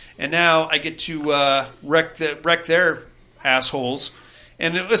road. And now I get to wreck their assholes.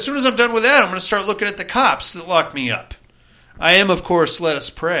 And as soon as I'm done with that, I'm going to start looking at the cops that locked me up. I am, of course, Let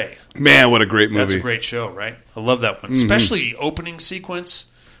Us Pray. Man, what a great movie. That's a great show, right? I love that one. Especially the opening sequence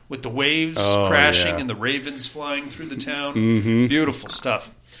with the waves crashing and the ravens flying through the town. Beautiful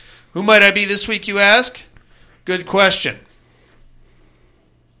stuff. Who might I be this week, you ask? Good question.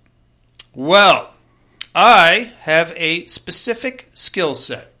 Well, I have a specific skill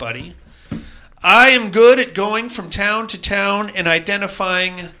set, buddy. I am good at going from town to town and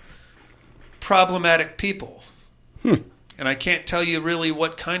identifying problematic people. And I can't tell you really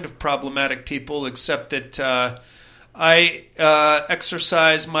what kind of problematic people, except that I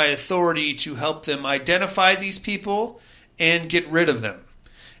exercise my authority to help them identify these people and get rid of them.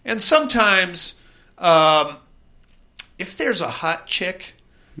 And sometimes, if there's a hot chick,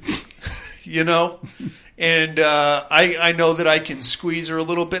 you know, and I know that I can squeeze her a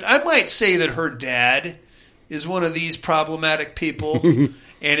little bit, I might say that her dad is one of these problematic people. And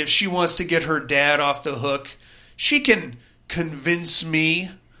if she wants to get her dad off the hook, she can convince me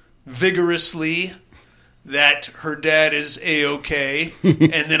vigorously that her dad is A-okay,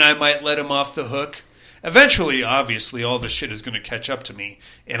 and then I might let him off the hook. Eventually, obviously, all this shit is going to catch up to me,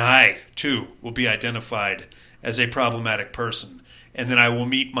 and I, too, will be identified as a problematic person, and then I will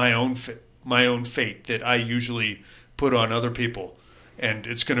meet my own fate that I usually put on other people, and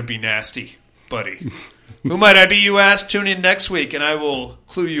it's going to be nasty, buddy. Who might I be, you ask? Tune in next week, and I will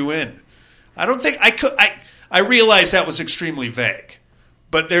clue you in. I don't think I could... I realize that was extremely vague,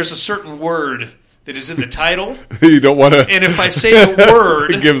 but there's a certain word that is in the title. You don't want to... And if I say the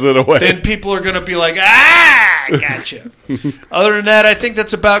word... it gives it away. Then people are going to be like, gotcha. Other than that, I think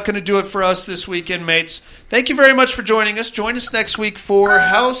that's about going to do it for us this weekend, mates. Thank you very much for joining us. Join us next week for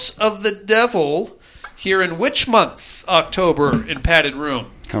House of the Devil here in which month? October in Padded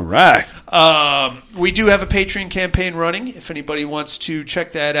Room. All right. We do have a Patreon campaign running. If anybody wants to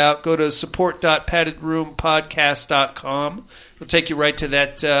check that out, go to support.paddedroompodcast.com. It'll take you right to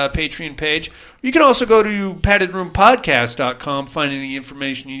that Patreon page. You can also go to paddedroompodcast.com, find any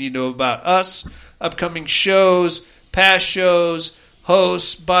information you need to know about us, upcoming shows, past shows,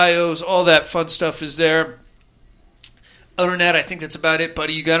 hosts, bios, all that fun stuff is there. Other than that, I think that's about it,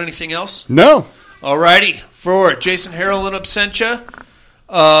 buddy. You got anything else? No. All righty. For Jason Harrell and Absentia,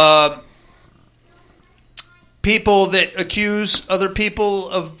 people that accuse other people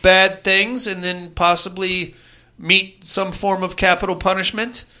of bad things and then possibly meet some form of capital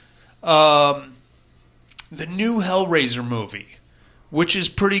punishment. The new Hellraiser movie, which is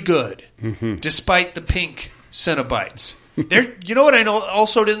pretty good, despite the pink Cenobites. You know what I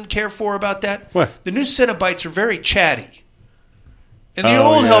also didn't care for about that? What? The new Cenobites are very chatty. In the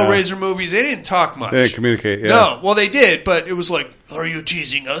old Hellraiser movies, they didn't talk much. They didn't communicate, yeah. No, well, they did, but it was like, are you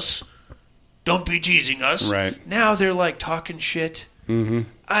teasing us? Don't be teasing us. Right. Now they're like talking shit. Mm-hmm.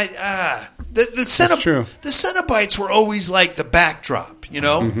 The Cenobites were always like the backdrop, you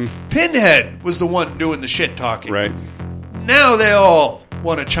know? Mm-hmm. Pinhead was the one doing the shit talking. Right. Now they all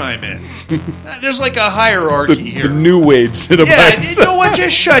want to chime in. There's like a hierarchy here. The new wave Cenobites. Yeah, you know what?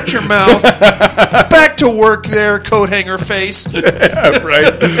 Just shut your mouth. Back to work there, coat hanger face. Yeah,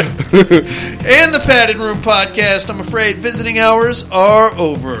 right. And the Padded Room Podcast, I'm afraid visiting hours are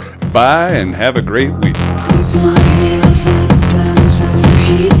over. Bye, and have a great week.